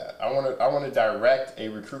recruitment ad. I want to direct a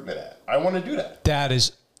recruitment ad. I want to do that. That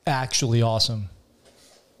is actually awesome.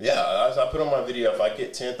 Yeah, as I put on my video, if I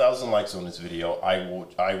get 10,000 likes on this video,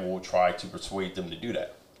 I will try to persuade them to do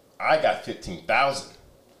that. I got 15,000.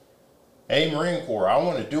 Hey, Marine Corps, I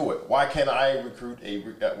want to do it. Why can't I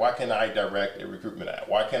why can't I direct a recruitment ad?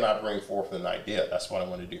 Why can't I bring forth an idea? That's what I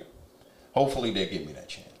want to do. Hopefully they give me that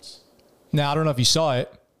chance. Now, I don't know if you saw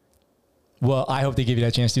it. Well, I hope they give you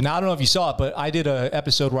that chance to. Now, I don't know if you saw it, but I did an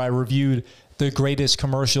episode where I reviewed the greatest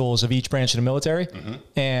commercials of each branch of the military. Mm-hmm.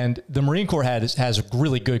 And the Marine Corps has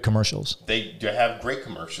really good commercials. They have great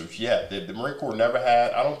commercials. Yeah, the Marine Corps never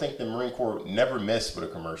had, I don't think the Marine Corps never missed with a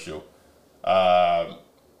commercial.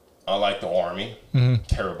 Unlike the Army. Mm-hmm.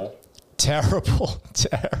 Terrible.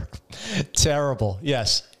 Terrible.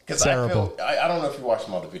 Yes. Because I feel, I don't know if you watched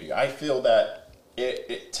my other video. I feel that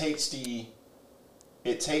it takes the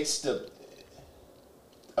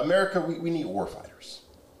America, we need war fighters.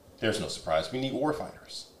 There's no surprise. We need war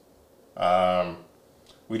fighters.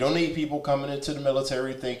 We don't need people coming into the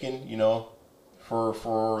military thinking, you know,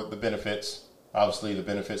 for the benefits. Obviously, the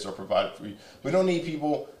benefits are provided for you. We don't need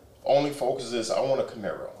people only focuses, I want a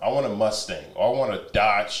Camaro, I want a Mustang, or I want a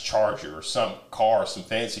Dodge Charger or some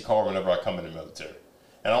fancy car whenever I come in the military.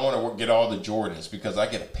 And I want to get all the Jordans because I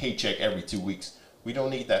get a paycheck every 2 weeks. We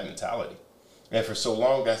don't need that mentality. And for so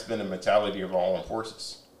long, that's been the mentality of our armed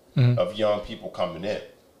forces, mm-hmm. of young people coming in.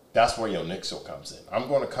 That's where AONIXO comes in. I'm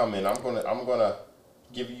going to come in. I'm going to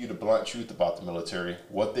give you the blunt truth about the military,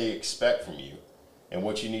 what they expect from you, and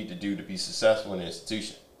what you need to do to be successful in the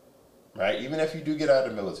institution. Right? Even if you do get out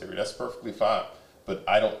of the military, that's perfectly fine. But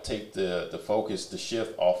I don't take the focus, the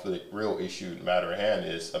shift off of the real issue. The matter at hand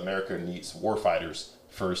is America needs war fighters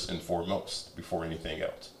first and foremost before anything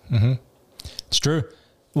else. Mm-hmm. It's true.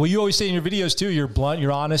 Well, you always say in your videos too, you're blunt,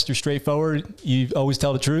 you're honest, you're straightforward. You always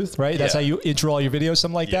tell the truth, right? Yeah. That's how you intro all your videos,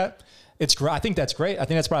 something like that. It's great. I think that's great. I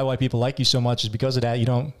think that's probably why people like you so much is because of that. You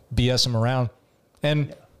don't BS them around.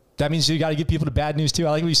 And that means you got to give people the bad news too.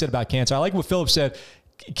 I like what you said about cancer. I like what Philip said.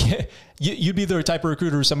 You'd be the type of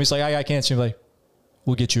recruiter where somebody's like, I got cancer. You're like,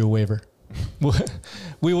 we'll get you a waiver.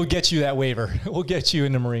 We will get you that waiver. We'll get you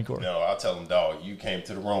in the Marine Corps. No, I'll tell them, dog, you came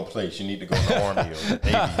to the wrong place. You need to go to the Army or the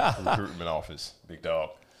Navy recruitment office, big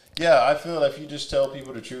dog. Yeah, I feel if you just tell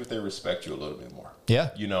people the truth, they respect you a little bit more.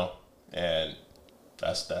 Yeah. You know, and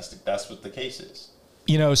that's what the case is.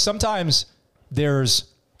 You know, sometimes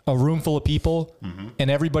there's a room full of people mm-hmm.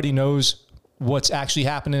 and everybody knows what's actually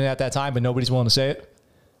happening at that time, but nobody's willing to say it.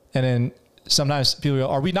 And then sometimes people go,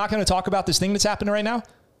 are we not going to talk about this thing that's happening right now?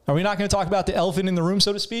 Are we not going to talk about the elephant in the room,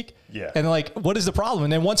 so to speak? Yeah. And like, what is the problem?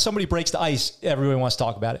 And then once somebody breaks the ice, everyone wants to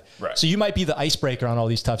talk about it. Right. So you might be the icebreaker on all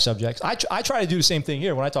these tough subjects. I try to do the same thing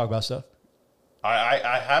here when I talk about stuff.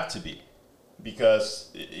 I have to be because,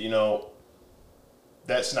 you know,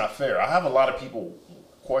 that's not fair. I have a lot of people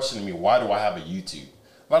questioning me, why do I have a YouTube?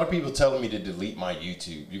 A lot of people telling me to delete my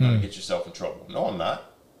YouTube. You're going to get yourself in trouble. No, I'm not.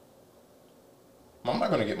 I'm not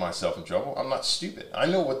going to get myself in trouble. I'm not stupid. I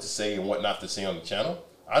know what to say and what not to say on the channel.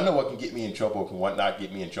 I know what can get me in trouble and what not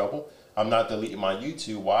get me in trouble. I'm not deleting my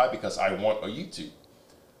YouTube. Why? Because I want a YouTube.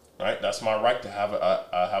 Right? That's my right to have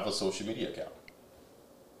a social media account.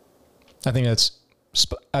 I think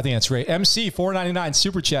that's great. MC499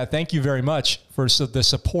 Super Chat. Thank you very much for the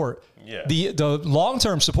support. Yeah. The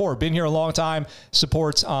long-term support. Been here a long time.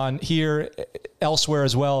 Supports on here, elsewhere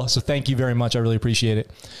as well. So thank you very much. I really appreciate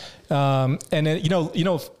it. And then, you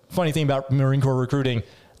know, funny thing about Marine Corps recruiting.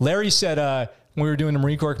 Larry said when we were doing the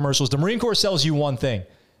Marine Corps commercials, the Marine Corps sells you one thing,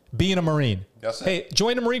 being a Marine. That's it. Hey,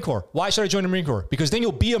 join the Marine Corps. Why should I join the Marine Corps? Because then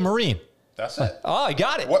you'll be a Marine. That's it. Oh, I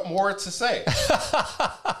got it. What more to say?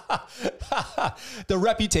 The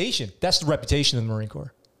reputation. That's the reputation of the Marine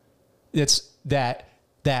Corps. It's that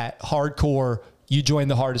hardcore, you join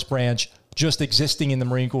the hardest branch, just existing in the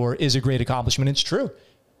Marine Corps is a great accomplishment. It's true.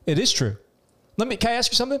 It is true. Can I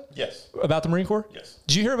ask you something? Yes. About the Marine Corps? Yes.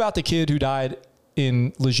 Did you hear about the kid who died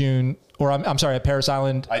in Lejeune, or I'm sorry, at Paris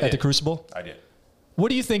Island at the Crucible? I did. What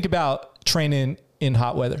do you think about training in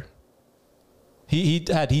hot weather? He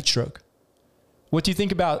had heat stroke. What do you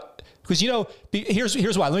think about, because,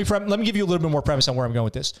 here's why. Let me give you a little bit more premise on where I'm going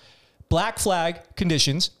with this. Black flag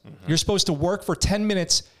conditions, you're supposed to work for 10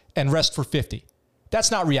 minutes and rest for 50.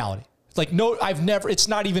 That's not reality. Like, no, it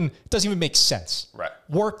doesn't even make sense. Right.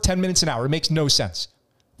 Work 10 minutes an hour. It makes no sense.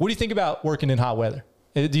 What do you think about working in hot weather?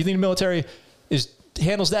 Do you think the military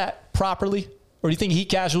handles that properly? Or do you think heat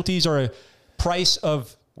casualties are a price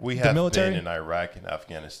of the military? We have been in Iraq and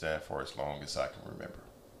Afghanistan for as long as I can remember.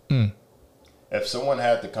 If someone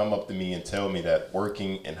had to come up to me and tell me that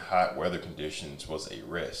working in hot weather conditions was a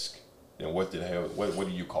risk, then what do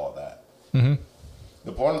you call that?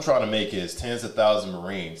 The point I'm trying to make is tens of thousands of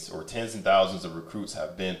Marines or tens and thousands of recruits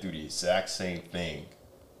have been through the exact same thing,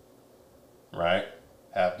 right?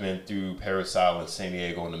 Have been through Paris Island, San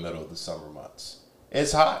Diego in the middle of the summer months.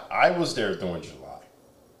 It's hot. I was there during July.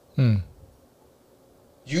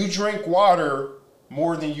 You drink water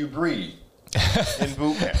more than you breathe in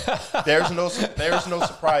boot camp. There's no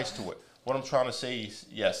surprise to it. What I'm trying to say is,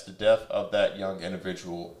 yes, the death of that young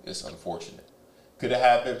individual is unfortunate. Could it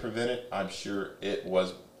have been prevented? I'm sure it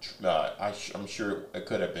was. I'm sure it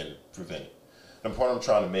could have been prevented. The point I'm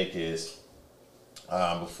trying to make is,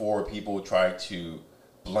 before people try to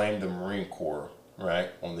blame the Marine Corps,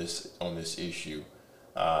 right, on this issue,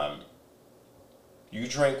 you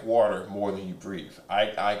drink water more than you breathe.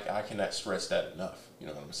 I cannot stress that enough. You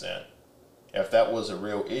know what I'm saying? If that was a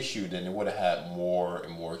real issue, then it would have had more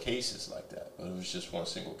and more cases like that. But it was just one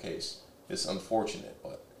single case. It's unfortunate,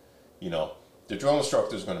 but the drill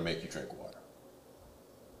instructor is going to make you drink water.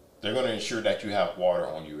 They're going to ensure that you have water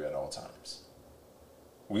on you at all times.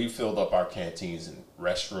 We filled up our canteens and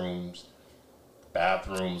restrooms,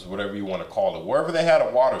 bathrooms, whatever you want to call it. Wherever they had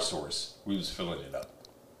a water source, we was filling it up.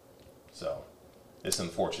 So it's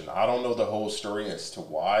unfortunate. I don't know the whole story as to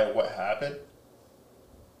what happened,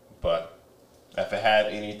 but if it had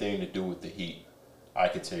anything to do with the heat, I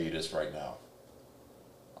can tell you this right now.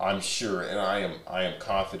 I'm sure, and I am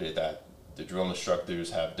confident that the drill instructors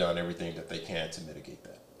have done everything that they can to mitigate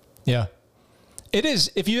that. Yeah. It is.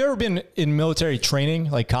 If you've ever been in military training,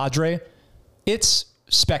 like cadre, it's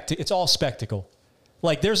all spectacle.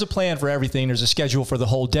 Like, there's a plan for everything. There's a schedule for the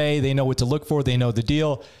whole day. They know what to look for. They know the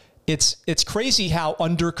deal. It's crazy how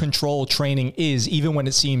under control training is, even when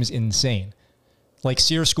it seems insane. Like,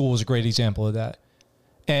 SEER School is a great example of that.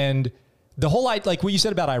 And the whole, like what you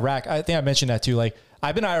said about Iraq, I think I mentioned that too. Like,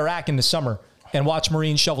 I've been to Iraq in the summer and watched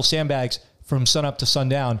Marines shovel sandbags from sun up to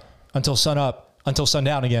sundown until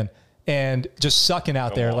sundown again, and just sucking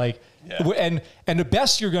out there. Like, and the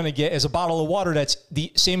best you're going to get is a bottle of water that's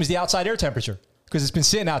the same as the outside air temperature, because it's been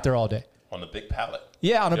sitting out there all day. On a big pallet.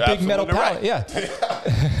 Yeah, on a big metal pallet. Right. Yeah.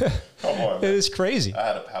 Come on, man. It is crazy. I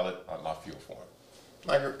had a pallet on my fuel form.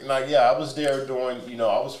 I was there during,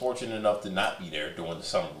 I was fortunate enough to not be there during the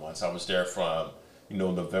summer months. I was there from,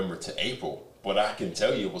 November to April. But I can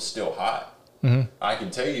tell you it was still hot. I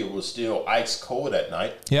can tell you it was still ice cold at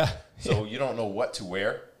night. Yeah. So you don't know what to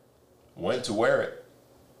wear, when to wear it.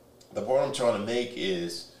 The point I'm trying to make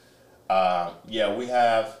is, we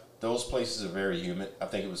have, those places are very humid. I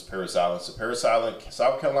think it was Paris Island. So Paris Island,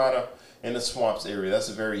 South Carolina, in the swamps area, that's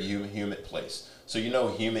a very humid place. So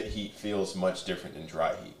humid heat feels much different than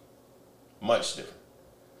dry heat. Much different.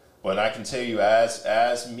 But I can tell you, as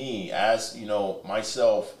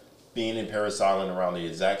myself, being in Paris Island around the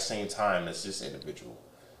exact same time as this individual,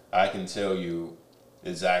 I can tell you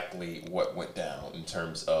exactly what went down in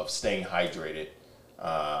terms of staying hydrated,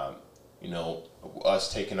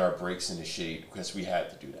 us taking our breaks in the shade, because we had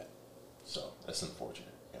to do that. So that's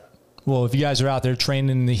unfortunate. Yeah. Well, if you guys are out there training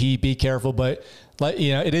in the heat, be careful. But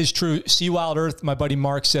it is true. Sea Wild Earth, my buddy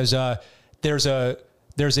Mark says there's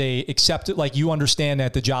a accepted, like, you understand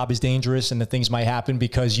that the job is dangerous and that things might happen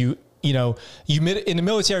because in the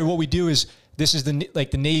military, what we do is, this is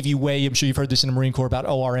the Navy way. I'm sure you've heard this in the Marine Corps about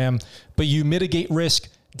ORM, but you mitigate risk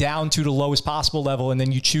down to the lowest possible level, and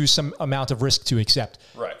then you choose some amount of risk to accept.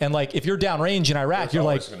 Right. And like, if you're downrange in Iraq, you're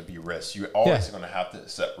like, there's always going to be risk. You're always going to have to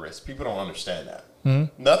accept risk. People don't understand that.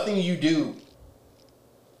 Nothing you do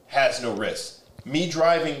has no risk. Me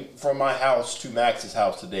driving from my house to Max's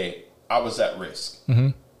house today, I was at risk. Mm-hmm.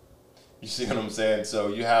 You see what I'm saying? So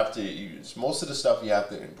you have to use most of the stuff you have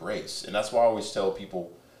to embrace. And that's why I always tell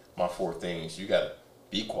people my 4 things. You got to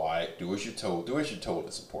be quiet, do as you're told. Do as you're told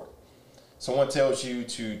is important. Someone tells you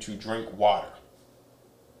to drink water,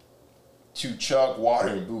 to chug water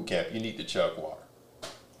in boot camp, you need to chug water.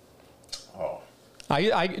 Oh.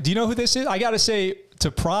 Do you know who this is? I got to say to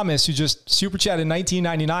Promise, who just super chatted in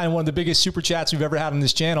 1999, one of the biggest super chats we've ever had on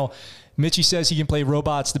this channel. Mitchie says he can play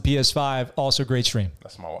Robots, the PS5. Also great stream.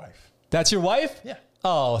 That's my wife. That's your wife? Yeah.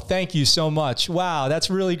 Oh, thank you so much. Wow, that's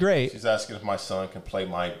really great. She's asking if my son can play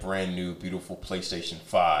my brand new, beautiful PlayStation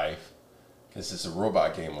 5. Because it's a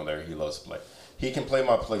robot game on there he loves to play. He can play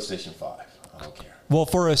my PlayStation 5. I don't care. Well,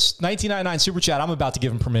 for a 1999 super chat, I'm about to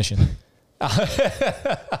give him permission.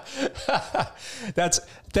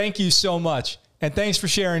 Thank you so much. And thanks for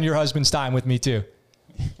sharing your husband's time with me too.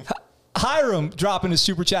 Hiram dropping a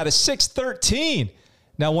super chat at 613.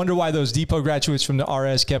 Now, wonder why those depot graduates from the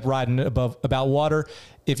RS kept riding about water.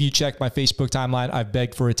 If you check my Facebook timeline, I've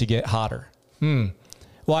begged for it to get hotter.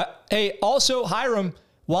 Well, hey, also, Hiram,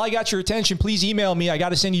 while I got your attention, please email me. I got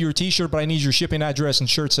to send you your t-shirt, but I need your shipping address and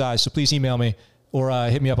shirt size. So please email me or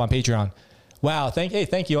hit me up on Patreon. Wow. Thank you.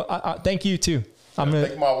 Thank you too.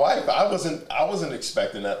 Thank my wife. I wasn't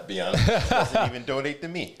expecting that, to be honest. She doesn't even donate to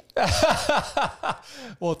me.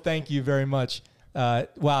 Well, thank you very much.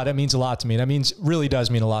 Wow, that means a lot to me. That really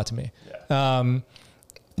does mean a lot to me. Yeah.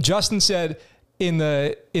 Justin said in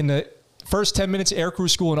the first 10 minutes of aircrew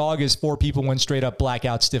school in August, 4 people went straight up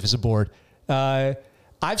blackout, stiff as a board. I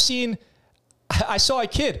saw a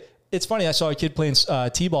kid. It's funny. I saw a kid playing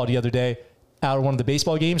t-ball the other day out of one of the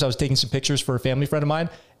baseball games. I was taking some pictures for a family friend of mine,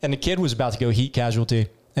 and the kid was about to go heat casualty,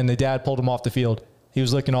 and the dad pulled him off the field. He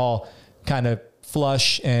was looking all kind of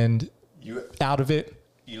flush and out of it.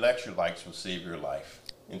 Electrolytes will save your life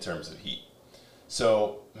in terms of heat.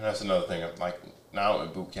 So that's another thing. Like now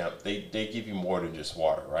in boot camp, they give you more than just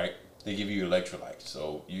water, right? They give you electrolytes.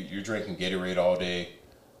 So you're drinking Gatorade all day.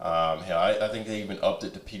 Hell, I think they even upped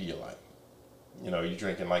it to Pedialyte. You're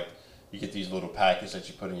drinking you get these little packets that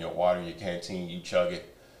you put in your water in your canteen, you chug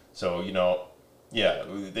it. So, yeah,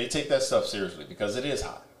 they take that stuff seriously because it is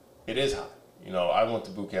hot. It is hot. I went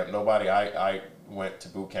to boot camp. Nobody I went to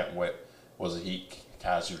boot camp with was a heat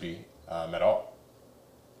casualty at all.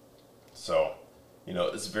 So,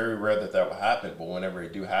 it's very rare that will happen, but whenever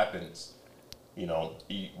it do happens, we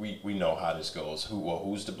know how this goes.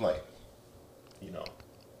 Who's to blame?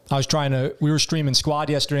 We were streaming Squad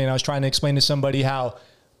yesterday, and I was trying to explain to somebody how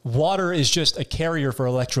water is just a carrier for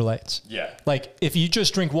electrolytes. Yeah. Like if you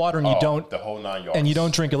just drink water and you don't, the whole 9 yards, and you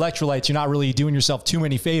don't drink electrolytes, you're not really doing yourself too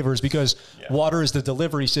many favors because water is the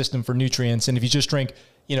delivery system for nutrients. And if you just drink,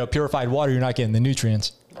 purified water, you're not getting the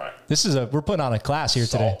nutrients. Right. We're putting on a class here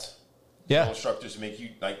today. Yeah. Instructors make you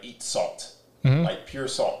eat salt, Mm-hmm. pure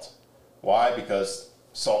salt. Why? Because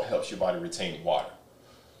salt helps your body retain water.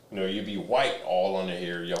 You'd be white all under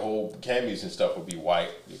here. Your whole camis and stuff would be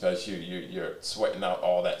white because you're sweating out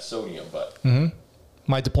all that sodium. But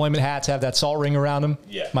my deployment hats have that salt ring around them.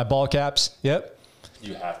 Yeah. My ball caps. Yep.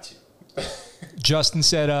 You have to. Justin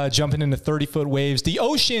said, jumping into 30-foot waves. The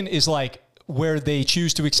ocean is where they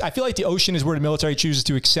choose to. I feel like the ocean is where the military chooses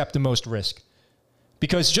to accept the most risk,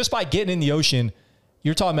 because just by getting in the ocean,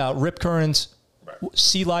 you're talking about rip currents,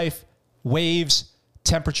 sea life, waves,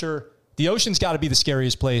 temperature. The ocean's got to be the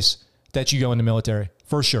scariest place that you go in the military,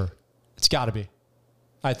 for sure. It's got to be.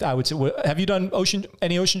 I would say. Have you done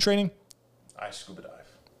any ocean training? I scuba dive.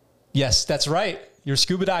 Yes, that's right. You're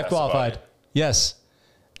scuba dive qualified. Yes,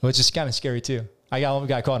 which is kind of scary too. I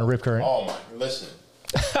got caught in a rip current. Oh my! Listen.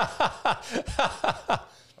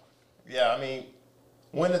 Yeah,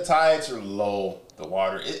 when the tides are low, the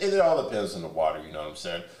water. It all depends on the water. You know what I'm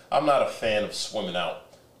saying? I'm not a fan of swimming out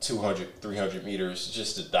 200, 300 meters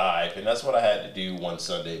just to dive. And that's what I had to do one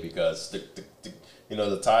Sunday because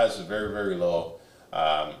the tides were very, very low.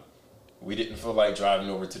 We didn't feel like driving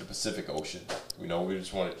over to the Pacific Ocean. We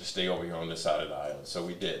just wanted to stay over here on this side of the island. So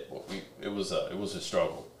we did. But it was a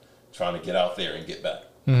struggle trying to get out there and get back.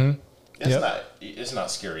 Mm-hmm. It's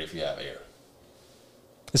not scary if you have air.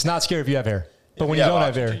 It's not scary if you have air. But when you don't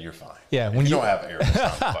oxygen, have air, you're fine. Yeah, when you don't have air, it's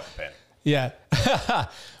not fucking panic. Yeah.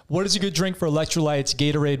 What is a good drink for electrolytes?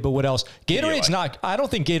 Gatorade, but what else? Gatorade's not. I don't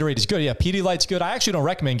think Gatorade is good. Yeah, Pedialyte's good. I actually don't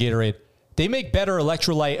recommend Gatorade. They make better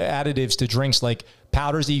electrolyte additives to drinks, like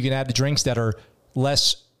powders that you can add to drinks that are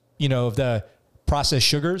less, of the processed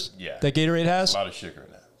sugars that Gatorade has. A lot of sugar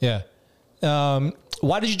in that. Yeah.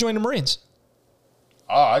 Why did you join the Marines?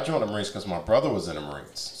 Oh, I joined the Marines because my brother was in the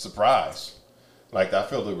Marines. Surprise. Like, I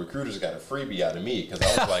feel the recruiters got a freebie out of me because I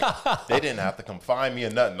was like, they didn't have to come find me or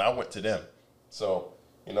nothing. I went to them. So,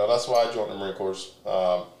 you know, that's why I joined the Marine Corps.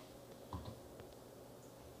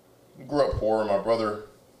 Grew up poor. My brother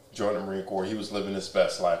joined the Marine Corps. He was living his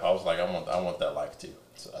best life. I was like, I want that life too.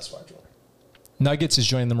 So that's why I joined. Nuggets is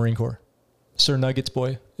joining the Marine Corps. Sir Nuggets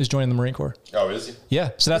boy is joining the Marine Corps. Oh, is he? Yeah.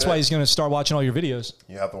 So that's why he's going to start watching all your videos.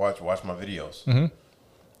 You have to watch my videos. Mm-hmm.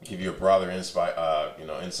 Give you a broader insight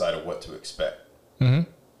of what to expect. Mm-hmm.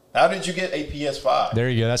 How did you get a PS5? There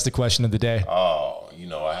you go. That's the question of the day. Oh,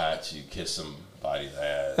 I had to kiss somebody's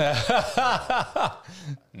ass.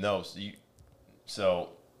 No, so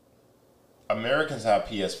Americans have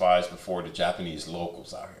PS5s before the Japanese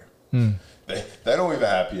locals out here. They don't even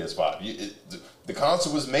have PS5. The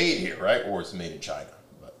console was made here, right? Or it's made in China,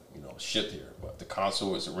 but shipped here. But the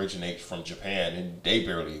console originates from Japan, and they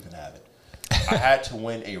barely even have it. I had to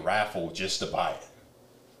win a raffle just to buy it.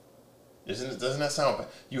 Doesn't that sound bad?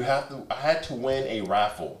 I had to win a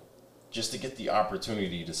raffle just to get the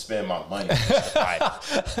opportunity to spend my money just to buy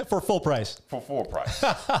it. For full price. For full price.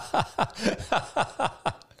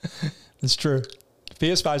 It's true.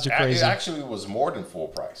 PS5s are crazy. It actually was more than full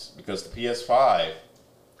price because the PS5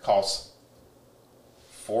 costs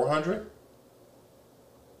 $400.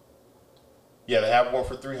 Yeah, they have one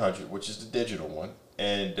for $300, which is the digital one,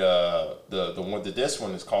 and the disc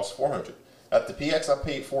one costs $400. At the PX, I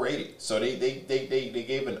paid $480. So they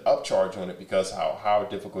gave an upcharge on it because how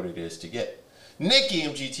difficult it is to get. Nikki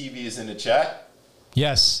MGTV is in the chat.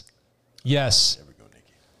 Yes. There we go,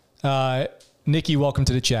 Nikki. Nikki, welcome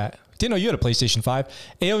to the chat. Didn't know you had a PlayStation 5.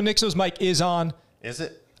 AONIXO's mic is on. Is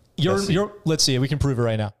it? Let's see. We can prove it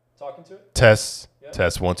right now. Talking to it? Test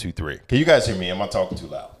 1, 2, 3. Can you guys hear me? Am I talking too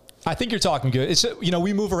loud? I think you're talking good. It's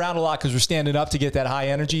we move around a lot because we're standing up to get that high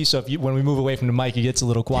energy. So when we move away from the mic, it gets a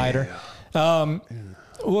little quieter. Yeah.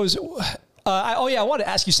 What was it? I wanted to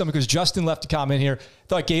ask you something because Justin left a comment here.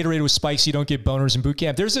 Thought Gatorade was spikes. So you don't get boners in boot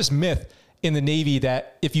camp. There's this myth in the Navy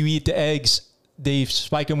that if you eat the eggs, they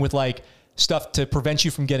spike them with like stuff to prevent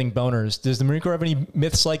you from getting boners. Does the Marine Corps have any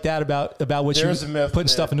myths like that about what There's you a myth putting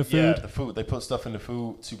stuff in the food? Yeah, the food. They put stuff in the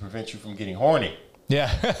food to prevent you from getting horny.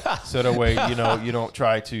 Yeah. So that way, you don't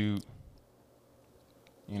try to,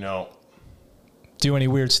 do any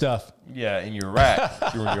weird stuff. Yeah, in your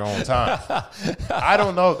rack during your own time. I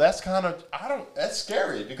don't know. That's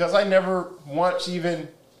scary because I never once even.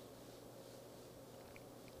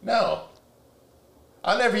 No.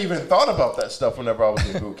 I never even thought about that stuff whenever I was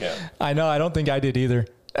in boot camp. I know. I don't think I did either.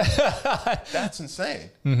 That's insane.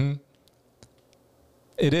 Mm-hmm.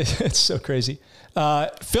 It is. It's so crazy.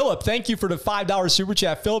 Philip, thank you for the $5 super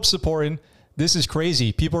chat. Philip supporting. This is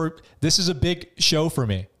crazy. This is a big show for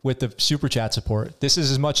me with the super chat support. This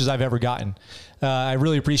is as much as I've ever gotten. I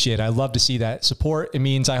really appreciate it. I love to see that support. It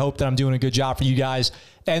means I hope that I'm doing a good job for you guys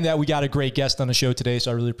and that we got a great guest on the show today. So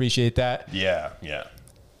I really appreciate that. Yeah.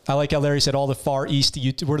 I like how Larry said all the Far East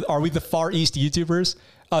YouTubers. Are we the Far East YouTubers?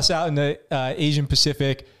 Us out in the Asian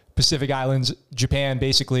Pacific Islands, Japan,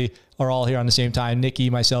 basically, are all here on the same time. Nikki,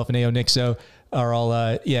 myself, and AONIXO are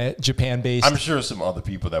all, Japan-based. I'm sure some other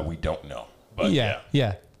people that we don't know. But yeah.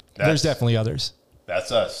 There's definitely others.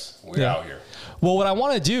 That's us. We're out here. Well, what I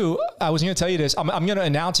want to do, I was going to tell you this. I'm going to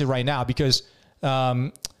announce it right now because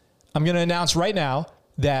I'm going to announce right now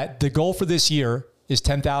that the goal for this year is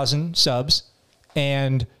 10,000 subs.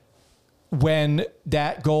 And when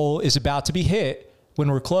that goal is about to be hit,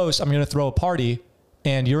 when we're close, I'm going to throw a party.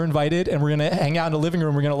 And you're invited, and we're going to hang out in the living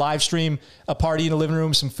room. We're going to live stream a party in the living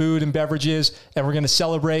room, some food and beverages, and we're going to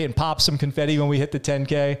celebrate and pop some confetti when we hit the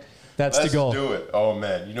 10K. That's the goal. Let's do it. Oh,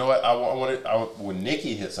 man. You know what? When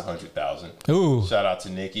Nikki hits 100,000, shout out to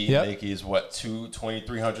Nikki. Yep. Nikki is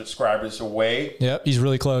 2,300 subscribers away. Yep, he's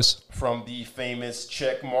really close. From the famous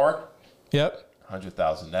check mark. Yep.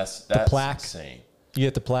 100,000. That's the plaque. Insane. You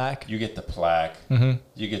get the plaque. You get the plaque. Mm-hmm.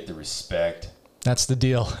 You get the respect. That's the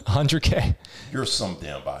deal. 100K. You're some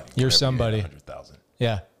damn body. You're somebody. 100,000.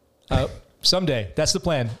 Yeah. Someday. That's the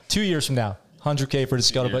plan. 2 years from now. 100K for the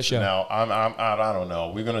Scuttlebutt Show. Now, I don't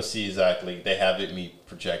know. We're gonna see exactly. They have me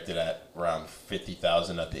projected at around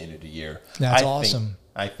 50,000 at the end of the year. That's awesome.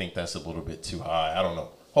 I think that's a little bit too high. I don't know.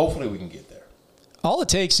 Hopefully, we can get there. All it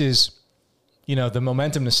takes is, the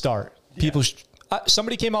momentum to start. Yeah. People.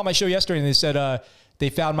 Somebody came on my show yesterday and they said they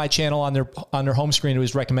found my channel on their home screen. It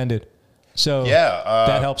was recommended. So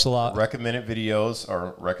that helps a lot. Recommended videos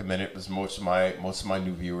are recommended because most of my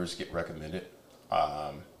new viewers get recommended.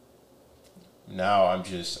 Now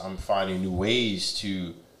I'm finding new ways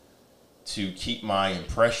to keep my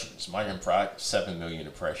impressions. My 7 million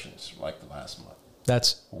impressions like the last month.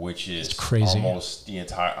 Which is crazy. Almost the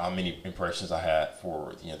entire how many impressions I had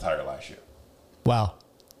for the entire last year. Wow.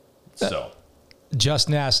 So,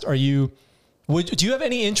 Justin asked, do you have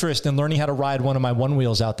any interest in learning how to ride one of my one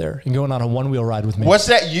wheels out there and going on a one wheel ride with me? what's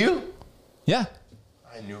that? You? Yeah.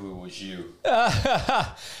 I knew it was you.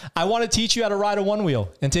 I want to teach you how to ride a one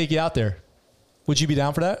wheel and take you out there. Would you be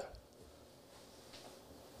down for that?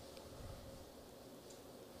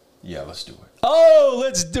 Yeah, let's do it.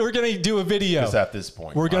 Oh, we're going to do a video. Because at this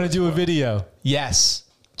point, We're going to do a video. Yes.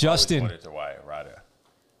 Justin. I always wanted to ride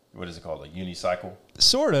what is it called? A unicycle?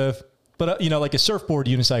 Sort of, but like a surfboard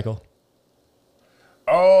unicycle.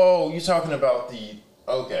 Oh, you're talking about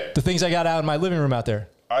okay. The things I got out in my living room out there.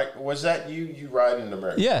 Was that you riding in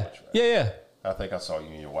America? Yeah. Right? Yeah. I think I saw you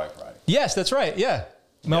and your wife riding. Yes, that's right. Yeah.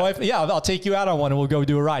 My wife. Yeah, I'll take you out on one and we'll go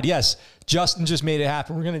do a ride. Yes. Justin just made it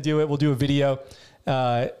happen. We're going to do it. We'll do a video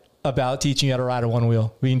about teaching you how to ride a one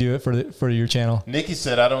wheel. We can do it for your channel. Nikki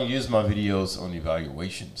said, I don't use my videos on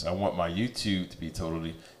evaluations. I want my YouTube to be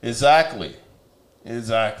totally. Exactly.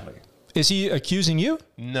 Is he accusing you?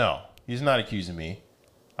 No, he's not accusing me.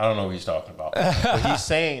 I don't know what he's talking about. But he's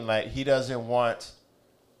saying like he doesn't want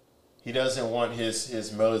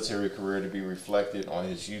his military career to be reflected on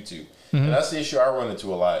his YouTube. Mm-hmm. And that's the issue I run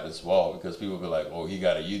into a lot as well, because people be like, oh, he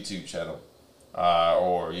got a YouTube channel.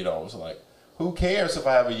 Or, it's like, who cares if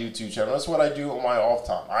I have a YouTube channel? That's what I do on my off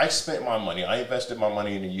time. I spent my money. I invested my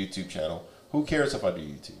money in a YouTube channel. Who cares if I do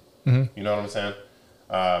YouTube? Mm-hmm. You know what I'm saying?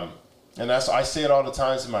 And I say it all the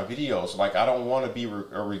times in my videos. Like, I don't want to be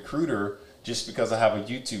a recruiter just because I have a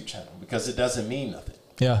YouTube channel, because it doesn't mean nothing.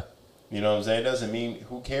 Yeah. You know what I'm saying? It doesn't mean,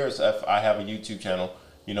 who cares if I have a YouTube channel?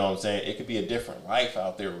 You know what I'm saying? It could be a different life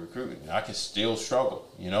out there recruiting. I can still struggle,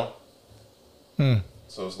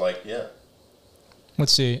 So it's like, yeah.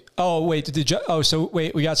 Let's see. Oh, wait. We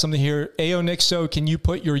got something here. AONIXO, can you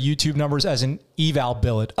put your YouTube numbers as an eval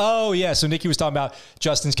bullet? Oh, yeah. So Nikki was talking about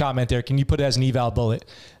Justin's comment there. Can you put it as an eval bullet?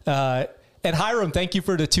 And Hiram, thank you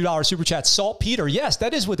for the $2 super chat. Saltpeter. Yes,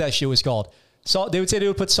 that is what that shit was called. They would say they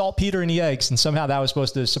would put saltpeter in the eggs, and somehow that was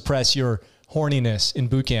supposed to suppress your horniness in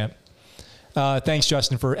boot camp. Thanks,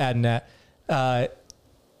 Justin, for adding that.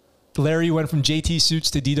 Larry went from JT Suits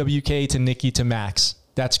to DWK to Nikki to Max.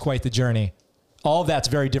 That's quite the journey. All of that's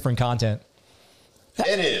very different content.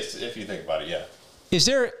 It is, if you think about it, yeah. Is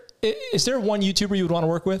there one YouTuber you would want to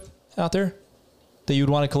work with out there that you would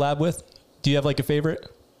want to collab with? Do you have like a favorite?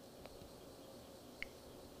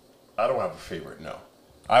 I don't have a favorite, no.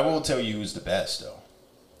 I will tell you who's the best, though.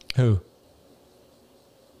 Who?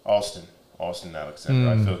 Austin Alexander.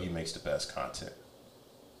 I feel he makes the best content.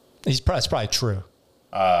 It's probably true.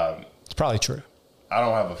 It's probably true. I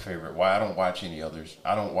don't have a favorite. Why? I don't watch any others.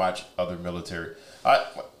 I don't watch other military. I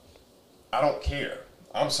don't care.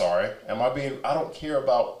 I'm sorry. I don't care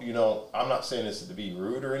about, I'm not saying this to be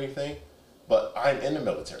rude or anything, but I'm in the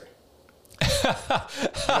military. You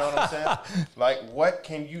know what I'm saying? Like, what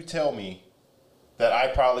can you tell me that I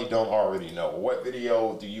probably don't already know? What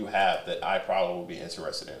video do you have that I probably will be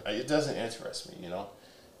interested in? It doesn't interest me,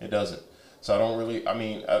 It doesn't. So I don't really,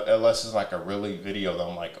 unless it's like a really video that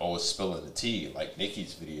I'm like, oh, it's spilling the tea, like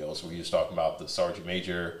Nikki's videos where he was talking about the sergeant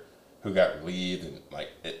major who got relieved, and like,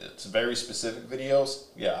 it's very specific videos.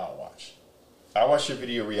 Yeah, I'll watch. I watched your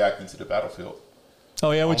video reacting to the Battlefield. Oh,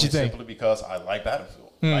 yeah, what'd you think? Simply because I like Battlefield.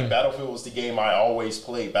 Like, Battlefield was the game I always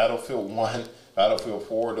played. Battlefield 1, Battlefield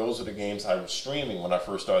 4, those are the games I was streaming when I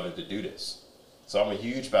first started to do this. So I'm a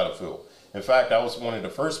huge Battlefield. In fact, I was one of the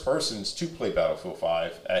first persons to play Battlefield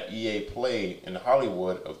 5 at EA Play in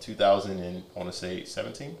Hollywood of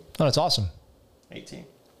 2017? Oh, that's awesome. 18.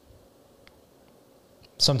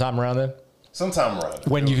 Sometime around then? Sometime around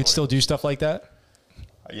then. When you could still do stuff like that?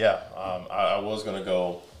 Yeah. I was going to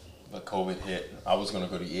go, but COVID hit. I was going to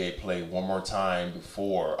go to EA Play one more time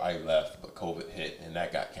before I left, but COVID hit, and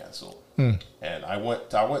that got canceled. And I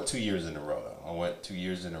went 2 years in a row, though. I went 2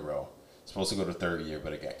 years in a row. Supposed to go to third year,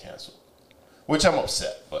 but it got canceled. Which I'm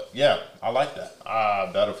upset, but yeah, I like that.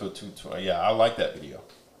 Battlefield 2, yeah, I like that video.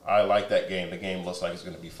 I like that game. The game looks like it's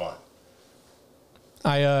going to be fun.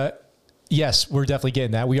 Yes, we're definitely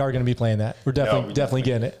getting that. We are going to be playing that. We're definitely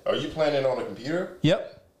getting it. Are you playing it on a computer?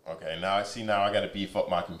 Yep. Okay, now I got to beef up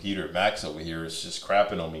my computer. Max over here is just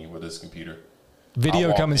crapping on me with his computer.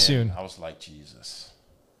 Video coming soon. I was like, Jesus.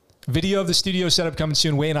 Video of the studio setup coming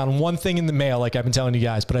soon. Waiting on one thing in the mail, like I've been telling you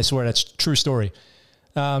guys, but I swear that's a true story.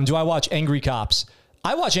 Do I watch Angry Cops?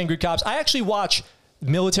 I watch Angry Cops. I actually watch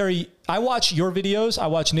military. I watch your videos. I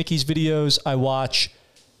watch Nikki's videos. I watch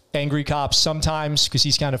Angry Cops sometimes because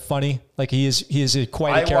he's kind of funny. Like he is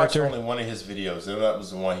quite a character. I watched only one of his videos. And that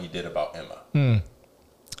was the one he did about Emma.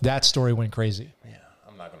 That story went crazy. Yeah,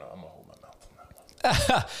 I'm gonna hold my mouth on that one.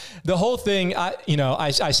 The whole thing,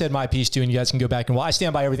 I said my piece too, and you guys can go back and I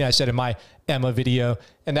stand by everything I said in my Emma video.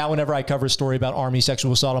 And now whenever I cover a story about Army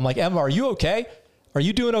sexual assault, I'm like, Emma, are you okay? Are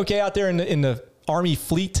you doing okay out there in the Army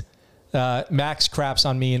fleet? Max craps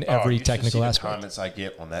on me in every technical aspect. The comments I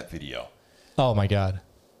get on that video. Oh my God.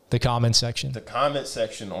 The comment section. The comment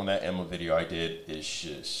section on that Emma video I did is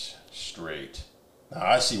just straight. Now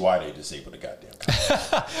I see why they disabled the goddamn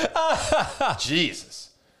comment.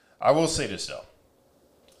 Jesus. I will say this though.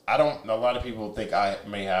 A lot of people think I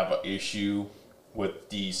may have an issue with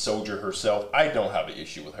the soldier herself. I don't have an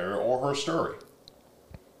issue with her or her story.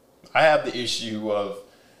 I have the issue of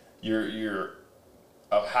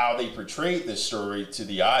of how they portrayed this story to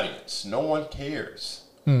the audience. No one cares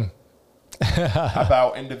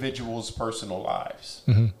about individuals' personal lives.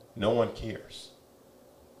 Mm-hmm. No one cares.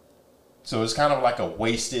 So it's kind of like a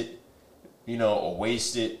wasted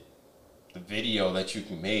video that you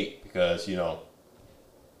can make because, no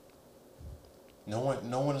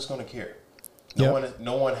one is going to care. No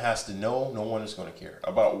one has to know. No one is going to care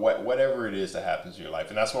about whatever it is that happens in your life.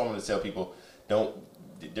 And that's why I'm going to tell people,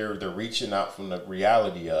 they're reaching out from the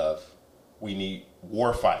reality of we need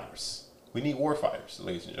war fighters. We need war fighters,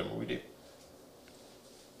 ladies and gentlemen. We do.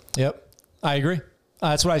 Yep. I agree.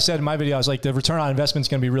 That's what I said in my video. I was like, the return on investment is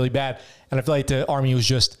going to be really bad. And I feel like the Army was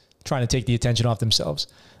just trying to take the attention off themselves.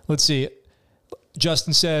 Let's see.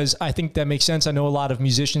 Justin says, I think that makes sense. I know a lot of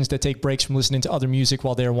musicians that take breaks from listening to other music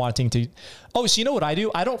while they're wanting to. Oh, so you know what I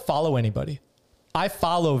do? I don't follow anybody. I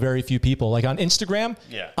follow very few people. Like on Instagram,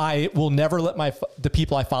 I will never let the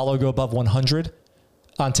people I follow go above 100.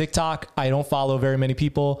 On TikTok, I don't follow very many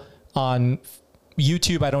people. On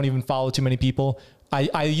YouTube, I don't even follow too many people.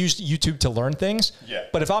 I use YouTube to learn things. Yeah.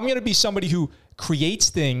 But if I'm going to be somebody who creates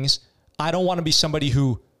things, I don't want to be somebody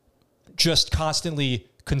who just constantly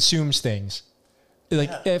consumes things.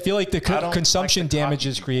 I feel like the consumption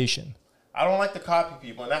damages creation. I don't like to copy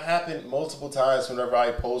people. And that happened multiple times whenever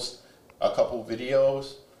I post a couple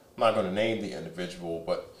videos. I'm not going to name the individual,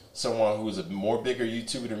 but someone who's a more bigger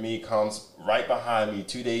YouTuber than me comes right behind me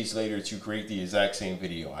 2 days later to create the exact same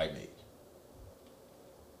video I made.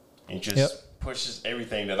 And just pushes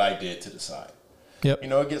everything that I did to the side. Yep.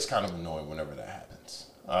 It gets kind of annoying whenever that happens.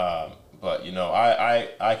 But,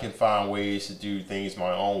 I can find ways to do things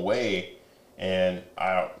my own way. And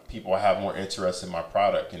people have more interest in my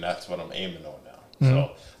product, and that's what I'm aiming on now. Mm-hmm.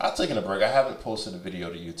 So I've taken a break. I haven't posted a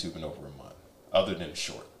video to YouTube in over a month, other than a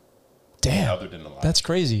short. Damn. Other than the live. That's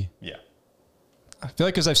crazy. Yeah. I feel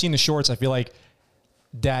like because I've seen the shorts, I feel like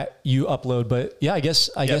that you upload. But yeah, I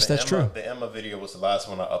guess that's true. The Emma video was the last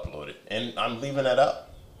one I uploaded, and I'm leaving that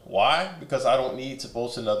up. Why? Because I don't need to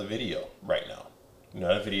post another video right now.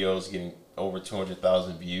 That video is getting over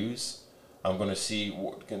 200,000 views. I'm going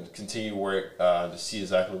to continue to see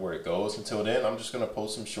exactly where it goes. Until then, I'm just going to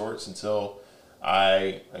post some shorts until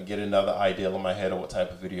I get another idea in my head of what type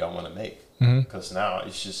of video I want to make. Because now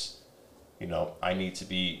it's just, I need to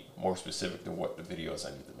be more specific than what the videos I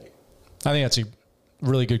need to make. I think that's a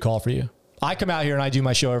really good call for you. I come out here and I do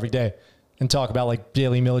my show every day and talk about like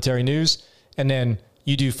daily military news. And then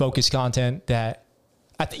you do focused content that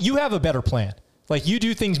you have a better plan. Like you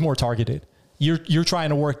do things more targeted. You're trying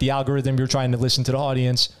to work the algorithm. You're trying to listen to the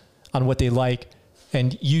audience on what they like.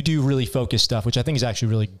 And you do really focused stuff, which I think is actually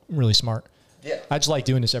really, really smart. Yeah. I just like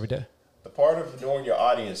doing this every day. The part of knowing your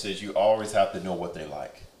audience is you always have to know what they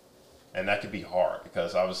like. And that can be hard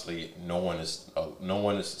because obviously no one is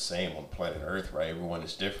the same on planet Earth, right? Everyone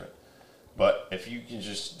is different. But if you can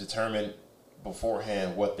just determine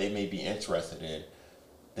beforehand what they may be interested in,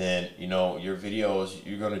 then, your videos,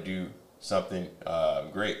 you're going to do something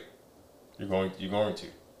great. You're going to.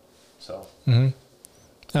 So.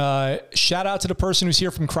 Mm-hmm. Shout out to the person who's here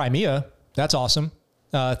from Crimea. That's awesome.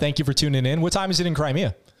 Thank you for tuning in. What time is it in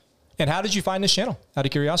Crimea? And how did you find this channel? Out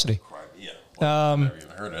of curiosity. Crimea. Well, I've never even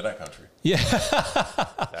heard of that country. Yeah.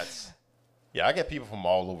 I get people from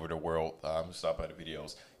all over the world who stop by the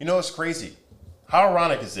videos. It's crazy. How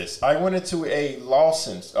ironic is this? I went into a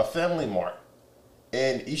Lawson's, a Family Mart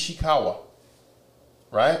in Ishikawa,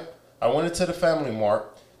 right? I went into the Family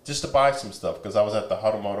Mart just to buy some stuff because I was at the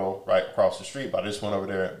Haramoto right across the street, but I just went over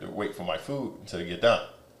there to wait for my food until it get done.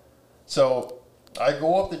 So I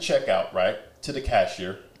go up the checkout, right, to the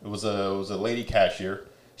cashier. It was a lady cashier.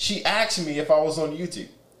 She asked me if I was on YouTube.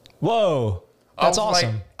 Whoa. That's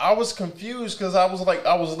awesome. I was confused because I was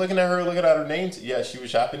looking at her name. Yeah, she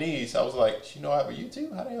was Japanese. I was like, she know I have a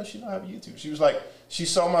YouTube? How the hell she know I have a YouTube? She was like, she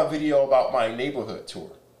saw my video about my neighborhood tour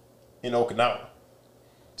in Okinawa.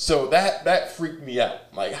 So that freaked me out.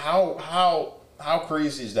 Like how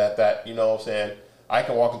crazy is that, you know what I'm saying? I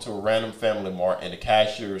can walk into a random Family Mart and the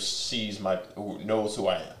cashier knows who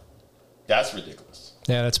I am. That's ridiculous.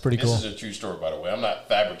 Yeah, that's pretty cool. This is a true story, by the way. I'm not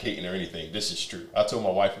fabricating or anything. This is true. I told my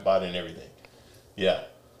wife about it and everything. Yeah.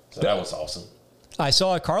 So that was awesome. I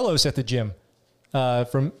saw Carlos at the gym,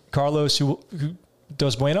 from Carlos who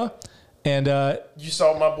Dos Bueno. And you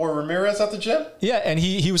saw my boy Ramirez at the gym? Yeah, and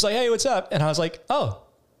he was like, "Hey, what's up?" And I was like, "Oh,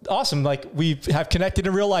 awesome. Like, we have connected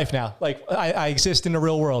in real life now. Like, I exist in the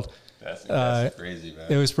real world." That's crazy,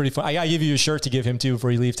 man. It was pretty fun. I got to give you a shirt to give him, too,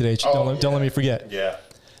 before you leave today. Don't let me forget. Yeah.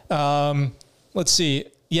 Let's see.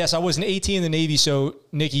 Yes, I was an AT in the Navy, so,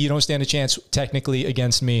 Nikki, you don't stand a chance technically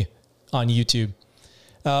against me on YouTube.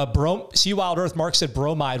 Sea Wild Earth, Mark said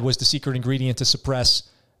bromide was the secret ingredient to suppress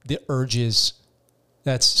the urges.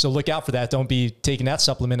 So look out for that. Don't be taking that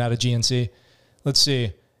supplement out of GNC. Let's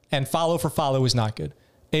see. And follow for follow is not good.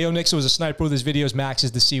 AONIXO was a sniper with his videos. Max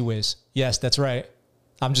is the Sea Whiz. Yes, that's right.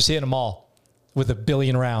 I'm just hitting them all with 1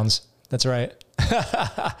 billion rounds. That's right.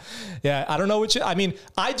 Yeah, I don't know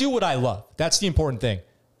I do what I love. That's the important thing,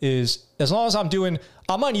 is as long as I'm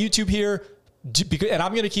on YouTube here, and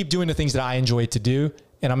I'm going to keep doing the things that I enjoy to do.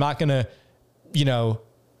 And I'm not going to,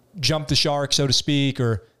 jump the shark, so to speak,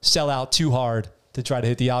 or sell out too hard to try to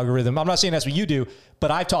hit the algorithm. I'm not saying that's what you do,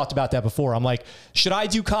 but I've talked about that before. I'm like, should I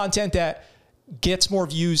do content that gets more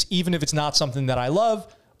views even if it's not something that I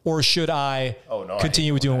love, or should I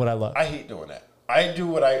continue with doing what I love? I hate doing that. I do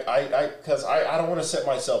what because I don't want to set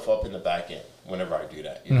myself up in the back end whenever I do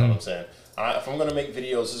that. You know what I'm saying? If I'm going to make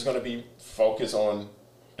videos, it's going to be focused on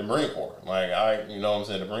the Marine Corps. Like, you know what I'm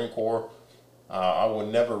saying? The Marine Corps, I will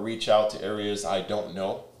never reach out to areas I don't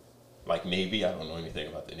know. Like Navy, I don't know anything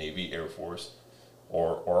about the Navy, Air Force,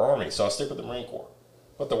 or Army. So I'll stick with the Marine Corps.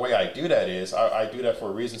 But the way I do that is, I do that for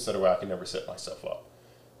a reason so that way I can never set myself up.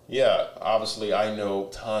 Yeah, obviously I know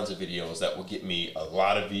tons of videos that will get me a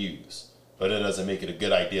lot of views, but it doesn't make it a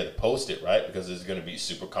good idea to post it, right? Because it's going to be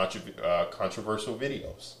super controversial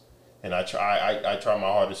videos. And I try my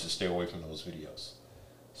hardest to stay away from those videos.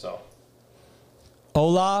 So.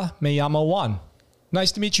 Hola, me llamo Juan.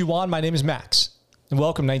 Nice to meet you, Juan. My name is Max. And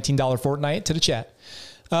welcome, $19 Fortnite, to the chat.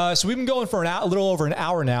 So we've been going for a little over an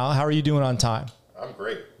hour now. How are you doing on time? I'm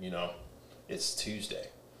great. It's Tuesday.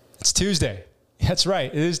 It's Tuesday. That's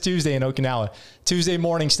right. It is Tuesday in Okinawa. Tuesday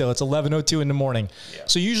morning still. It's 11:02 in the morning. Yeah.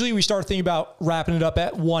 So usually we start thinking about wrapping it up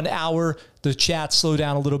at 1 hour. The chat slow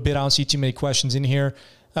down a little bit. I don't see too many questions in here.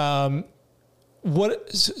 What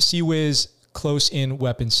is CWIZ close-in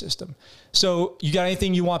weapon system? So you got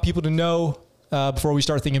anything you want people to know before we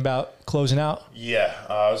start thinking about closing out? Yeah.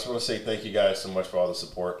 I just want to say thank you guys so much for all the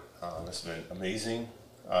support. It's been amazing.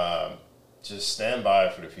 Just stand by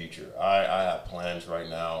for the future. I have plans right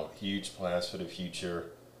now, huge plans for the future.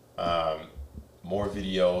 More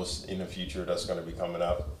videos in the future that's going to be coming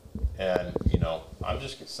up. And, I'm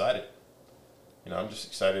just excited. I'm just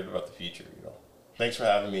excited about the future, Thanks for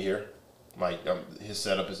having me here. His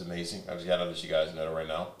setup is amazing. I just got to let you guys know right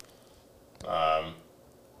now.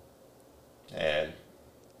 And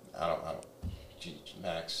I don't,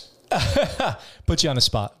 Max. Put you on the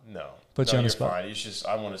spot. No. Put you on the spot. Fine. It's just,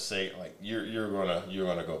 I want to say, like, you're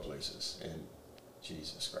gonna go places, and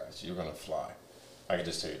Jesus Christ, you're gonna fly. I can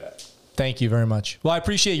just tell you that. Thank you very much. Well, I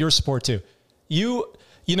appreciate your support too.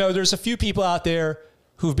 There's a few people out there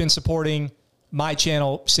who've been supporting my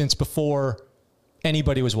channel since before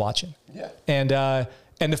anybody was watching. Yeah. And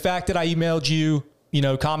the fact that I emailed you,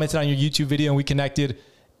 commented on your YouTube video, and we connected,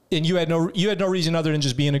 and you had no reason other than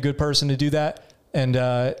just being a good person to do that, and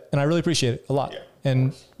I really appreciate it a lot. Yeah.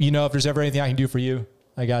 And if there's ever anything I can do for you,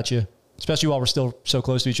 I got you. Especially while we're still so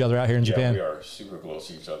close to each other out here in Japan. Yeah, we are super close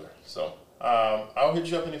to each other. So I'll hit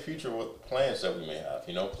you up in the future with plans that we may have.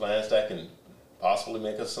 Plans that can possibly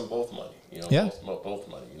make us both money. Both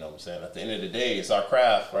money. You know what I'm saying? At the end of the day, it's our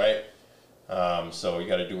craft, right? So you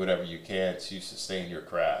got to do whatever you can to sustain your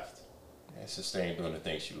craft and sustain doing the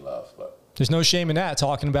things you love. But there's no shame in that.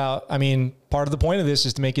 Talking about, part of the point of this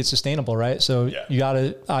is to make it sustainable, right? So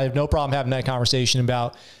I have no problem having that conversation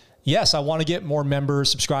about, yes, I want to get more members,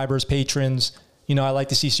 subscribers, patrons. I like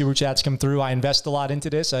to see super chats come through. I invest a lot into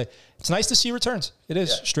this. It's nice to see returns. It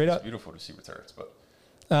is straight up. It's beautiful to see returns, but.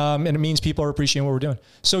 And it means people are appreciating what we're doing.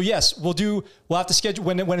 So yes, we'll have to schedule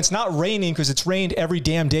when it's not raining, because it's rained every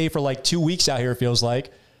damn day for like 2 weeks out here. It feels like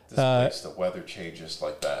this place, the weather changes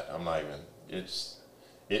like that. I'm not even,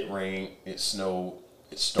 it rained, it snowed,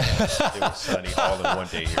 it stormed, it was sunny all in one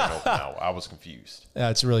day here in Okinawa. I was confused.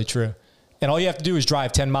 That's really true. And all you have to do is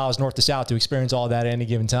drive 10 miles north to south to experience all that at any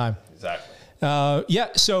given time. Exactly.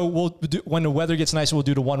 So when the weather gets nicer, we'll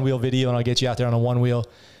do the one wheel video, and I'll get you out there on a one wheel.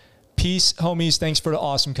 Peace, homies. Thanks for the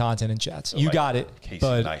awesome content and chats. So you got it. Casey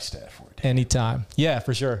but Neistat for it. anytime. Yeah,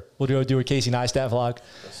 for sure. We'll do a Casey Neistat vlog.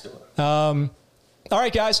 Let's do it. All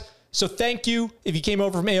right, guys. So thank you. If you came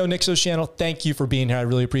over from AONIXO's channel, thank you for being here. I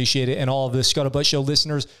really appreciate it. And all of the Scuttlebutt Show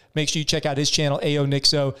listeners, make sure you check out his channel,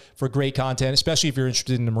 AONIXO, for great content, especially if you're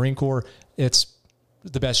interested in the Marine Corps. It's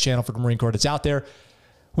the best channel for the Marine Corps that's out there.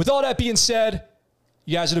 With all that being said,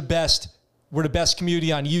 you guys are the best. We're the best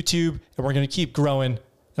community on YouTube, and we're going to keep growing.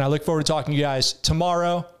 And I look forward to talking to you guys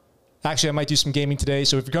tomorrow. Actually, I might do some gaming today.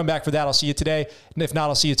 So if you're coming back for that, I'll see you today. And if not,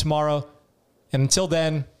 I'll see you tomorrow. And until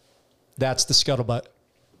then, that's the Scuttlebutt.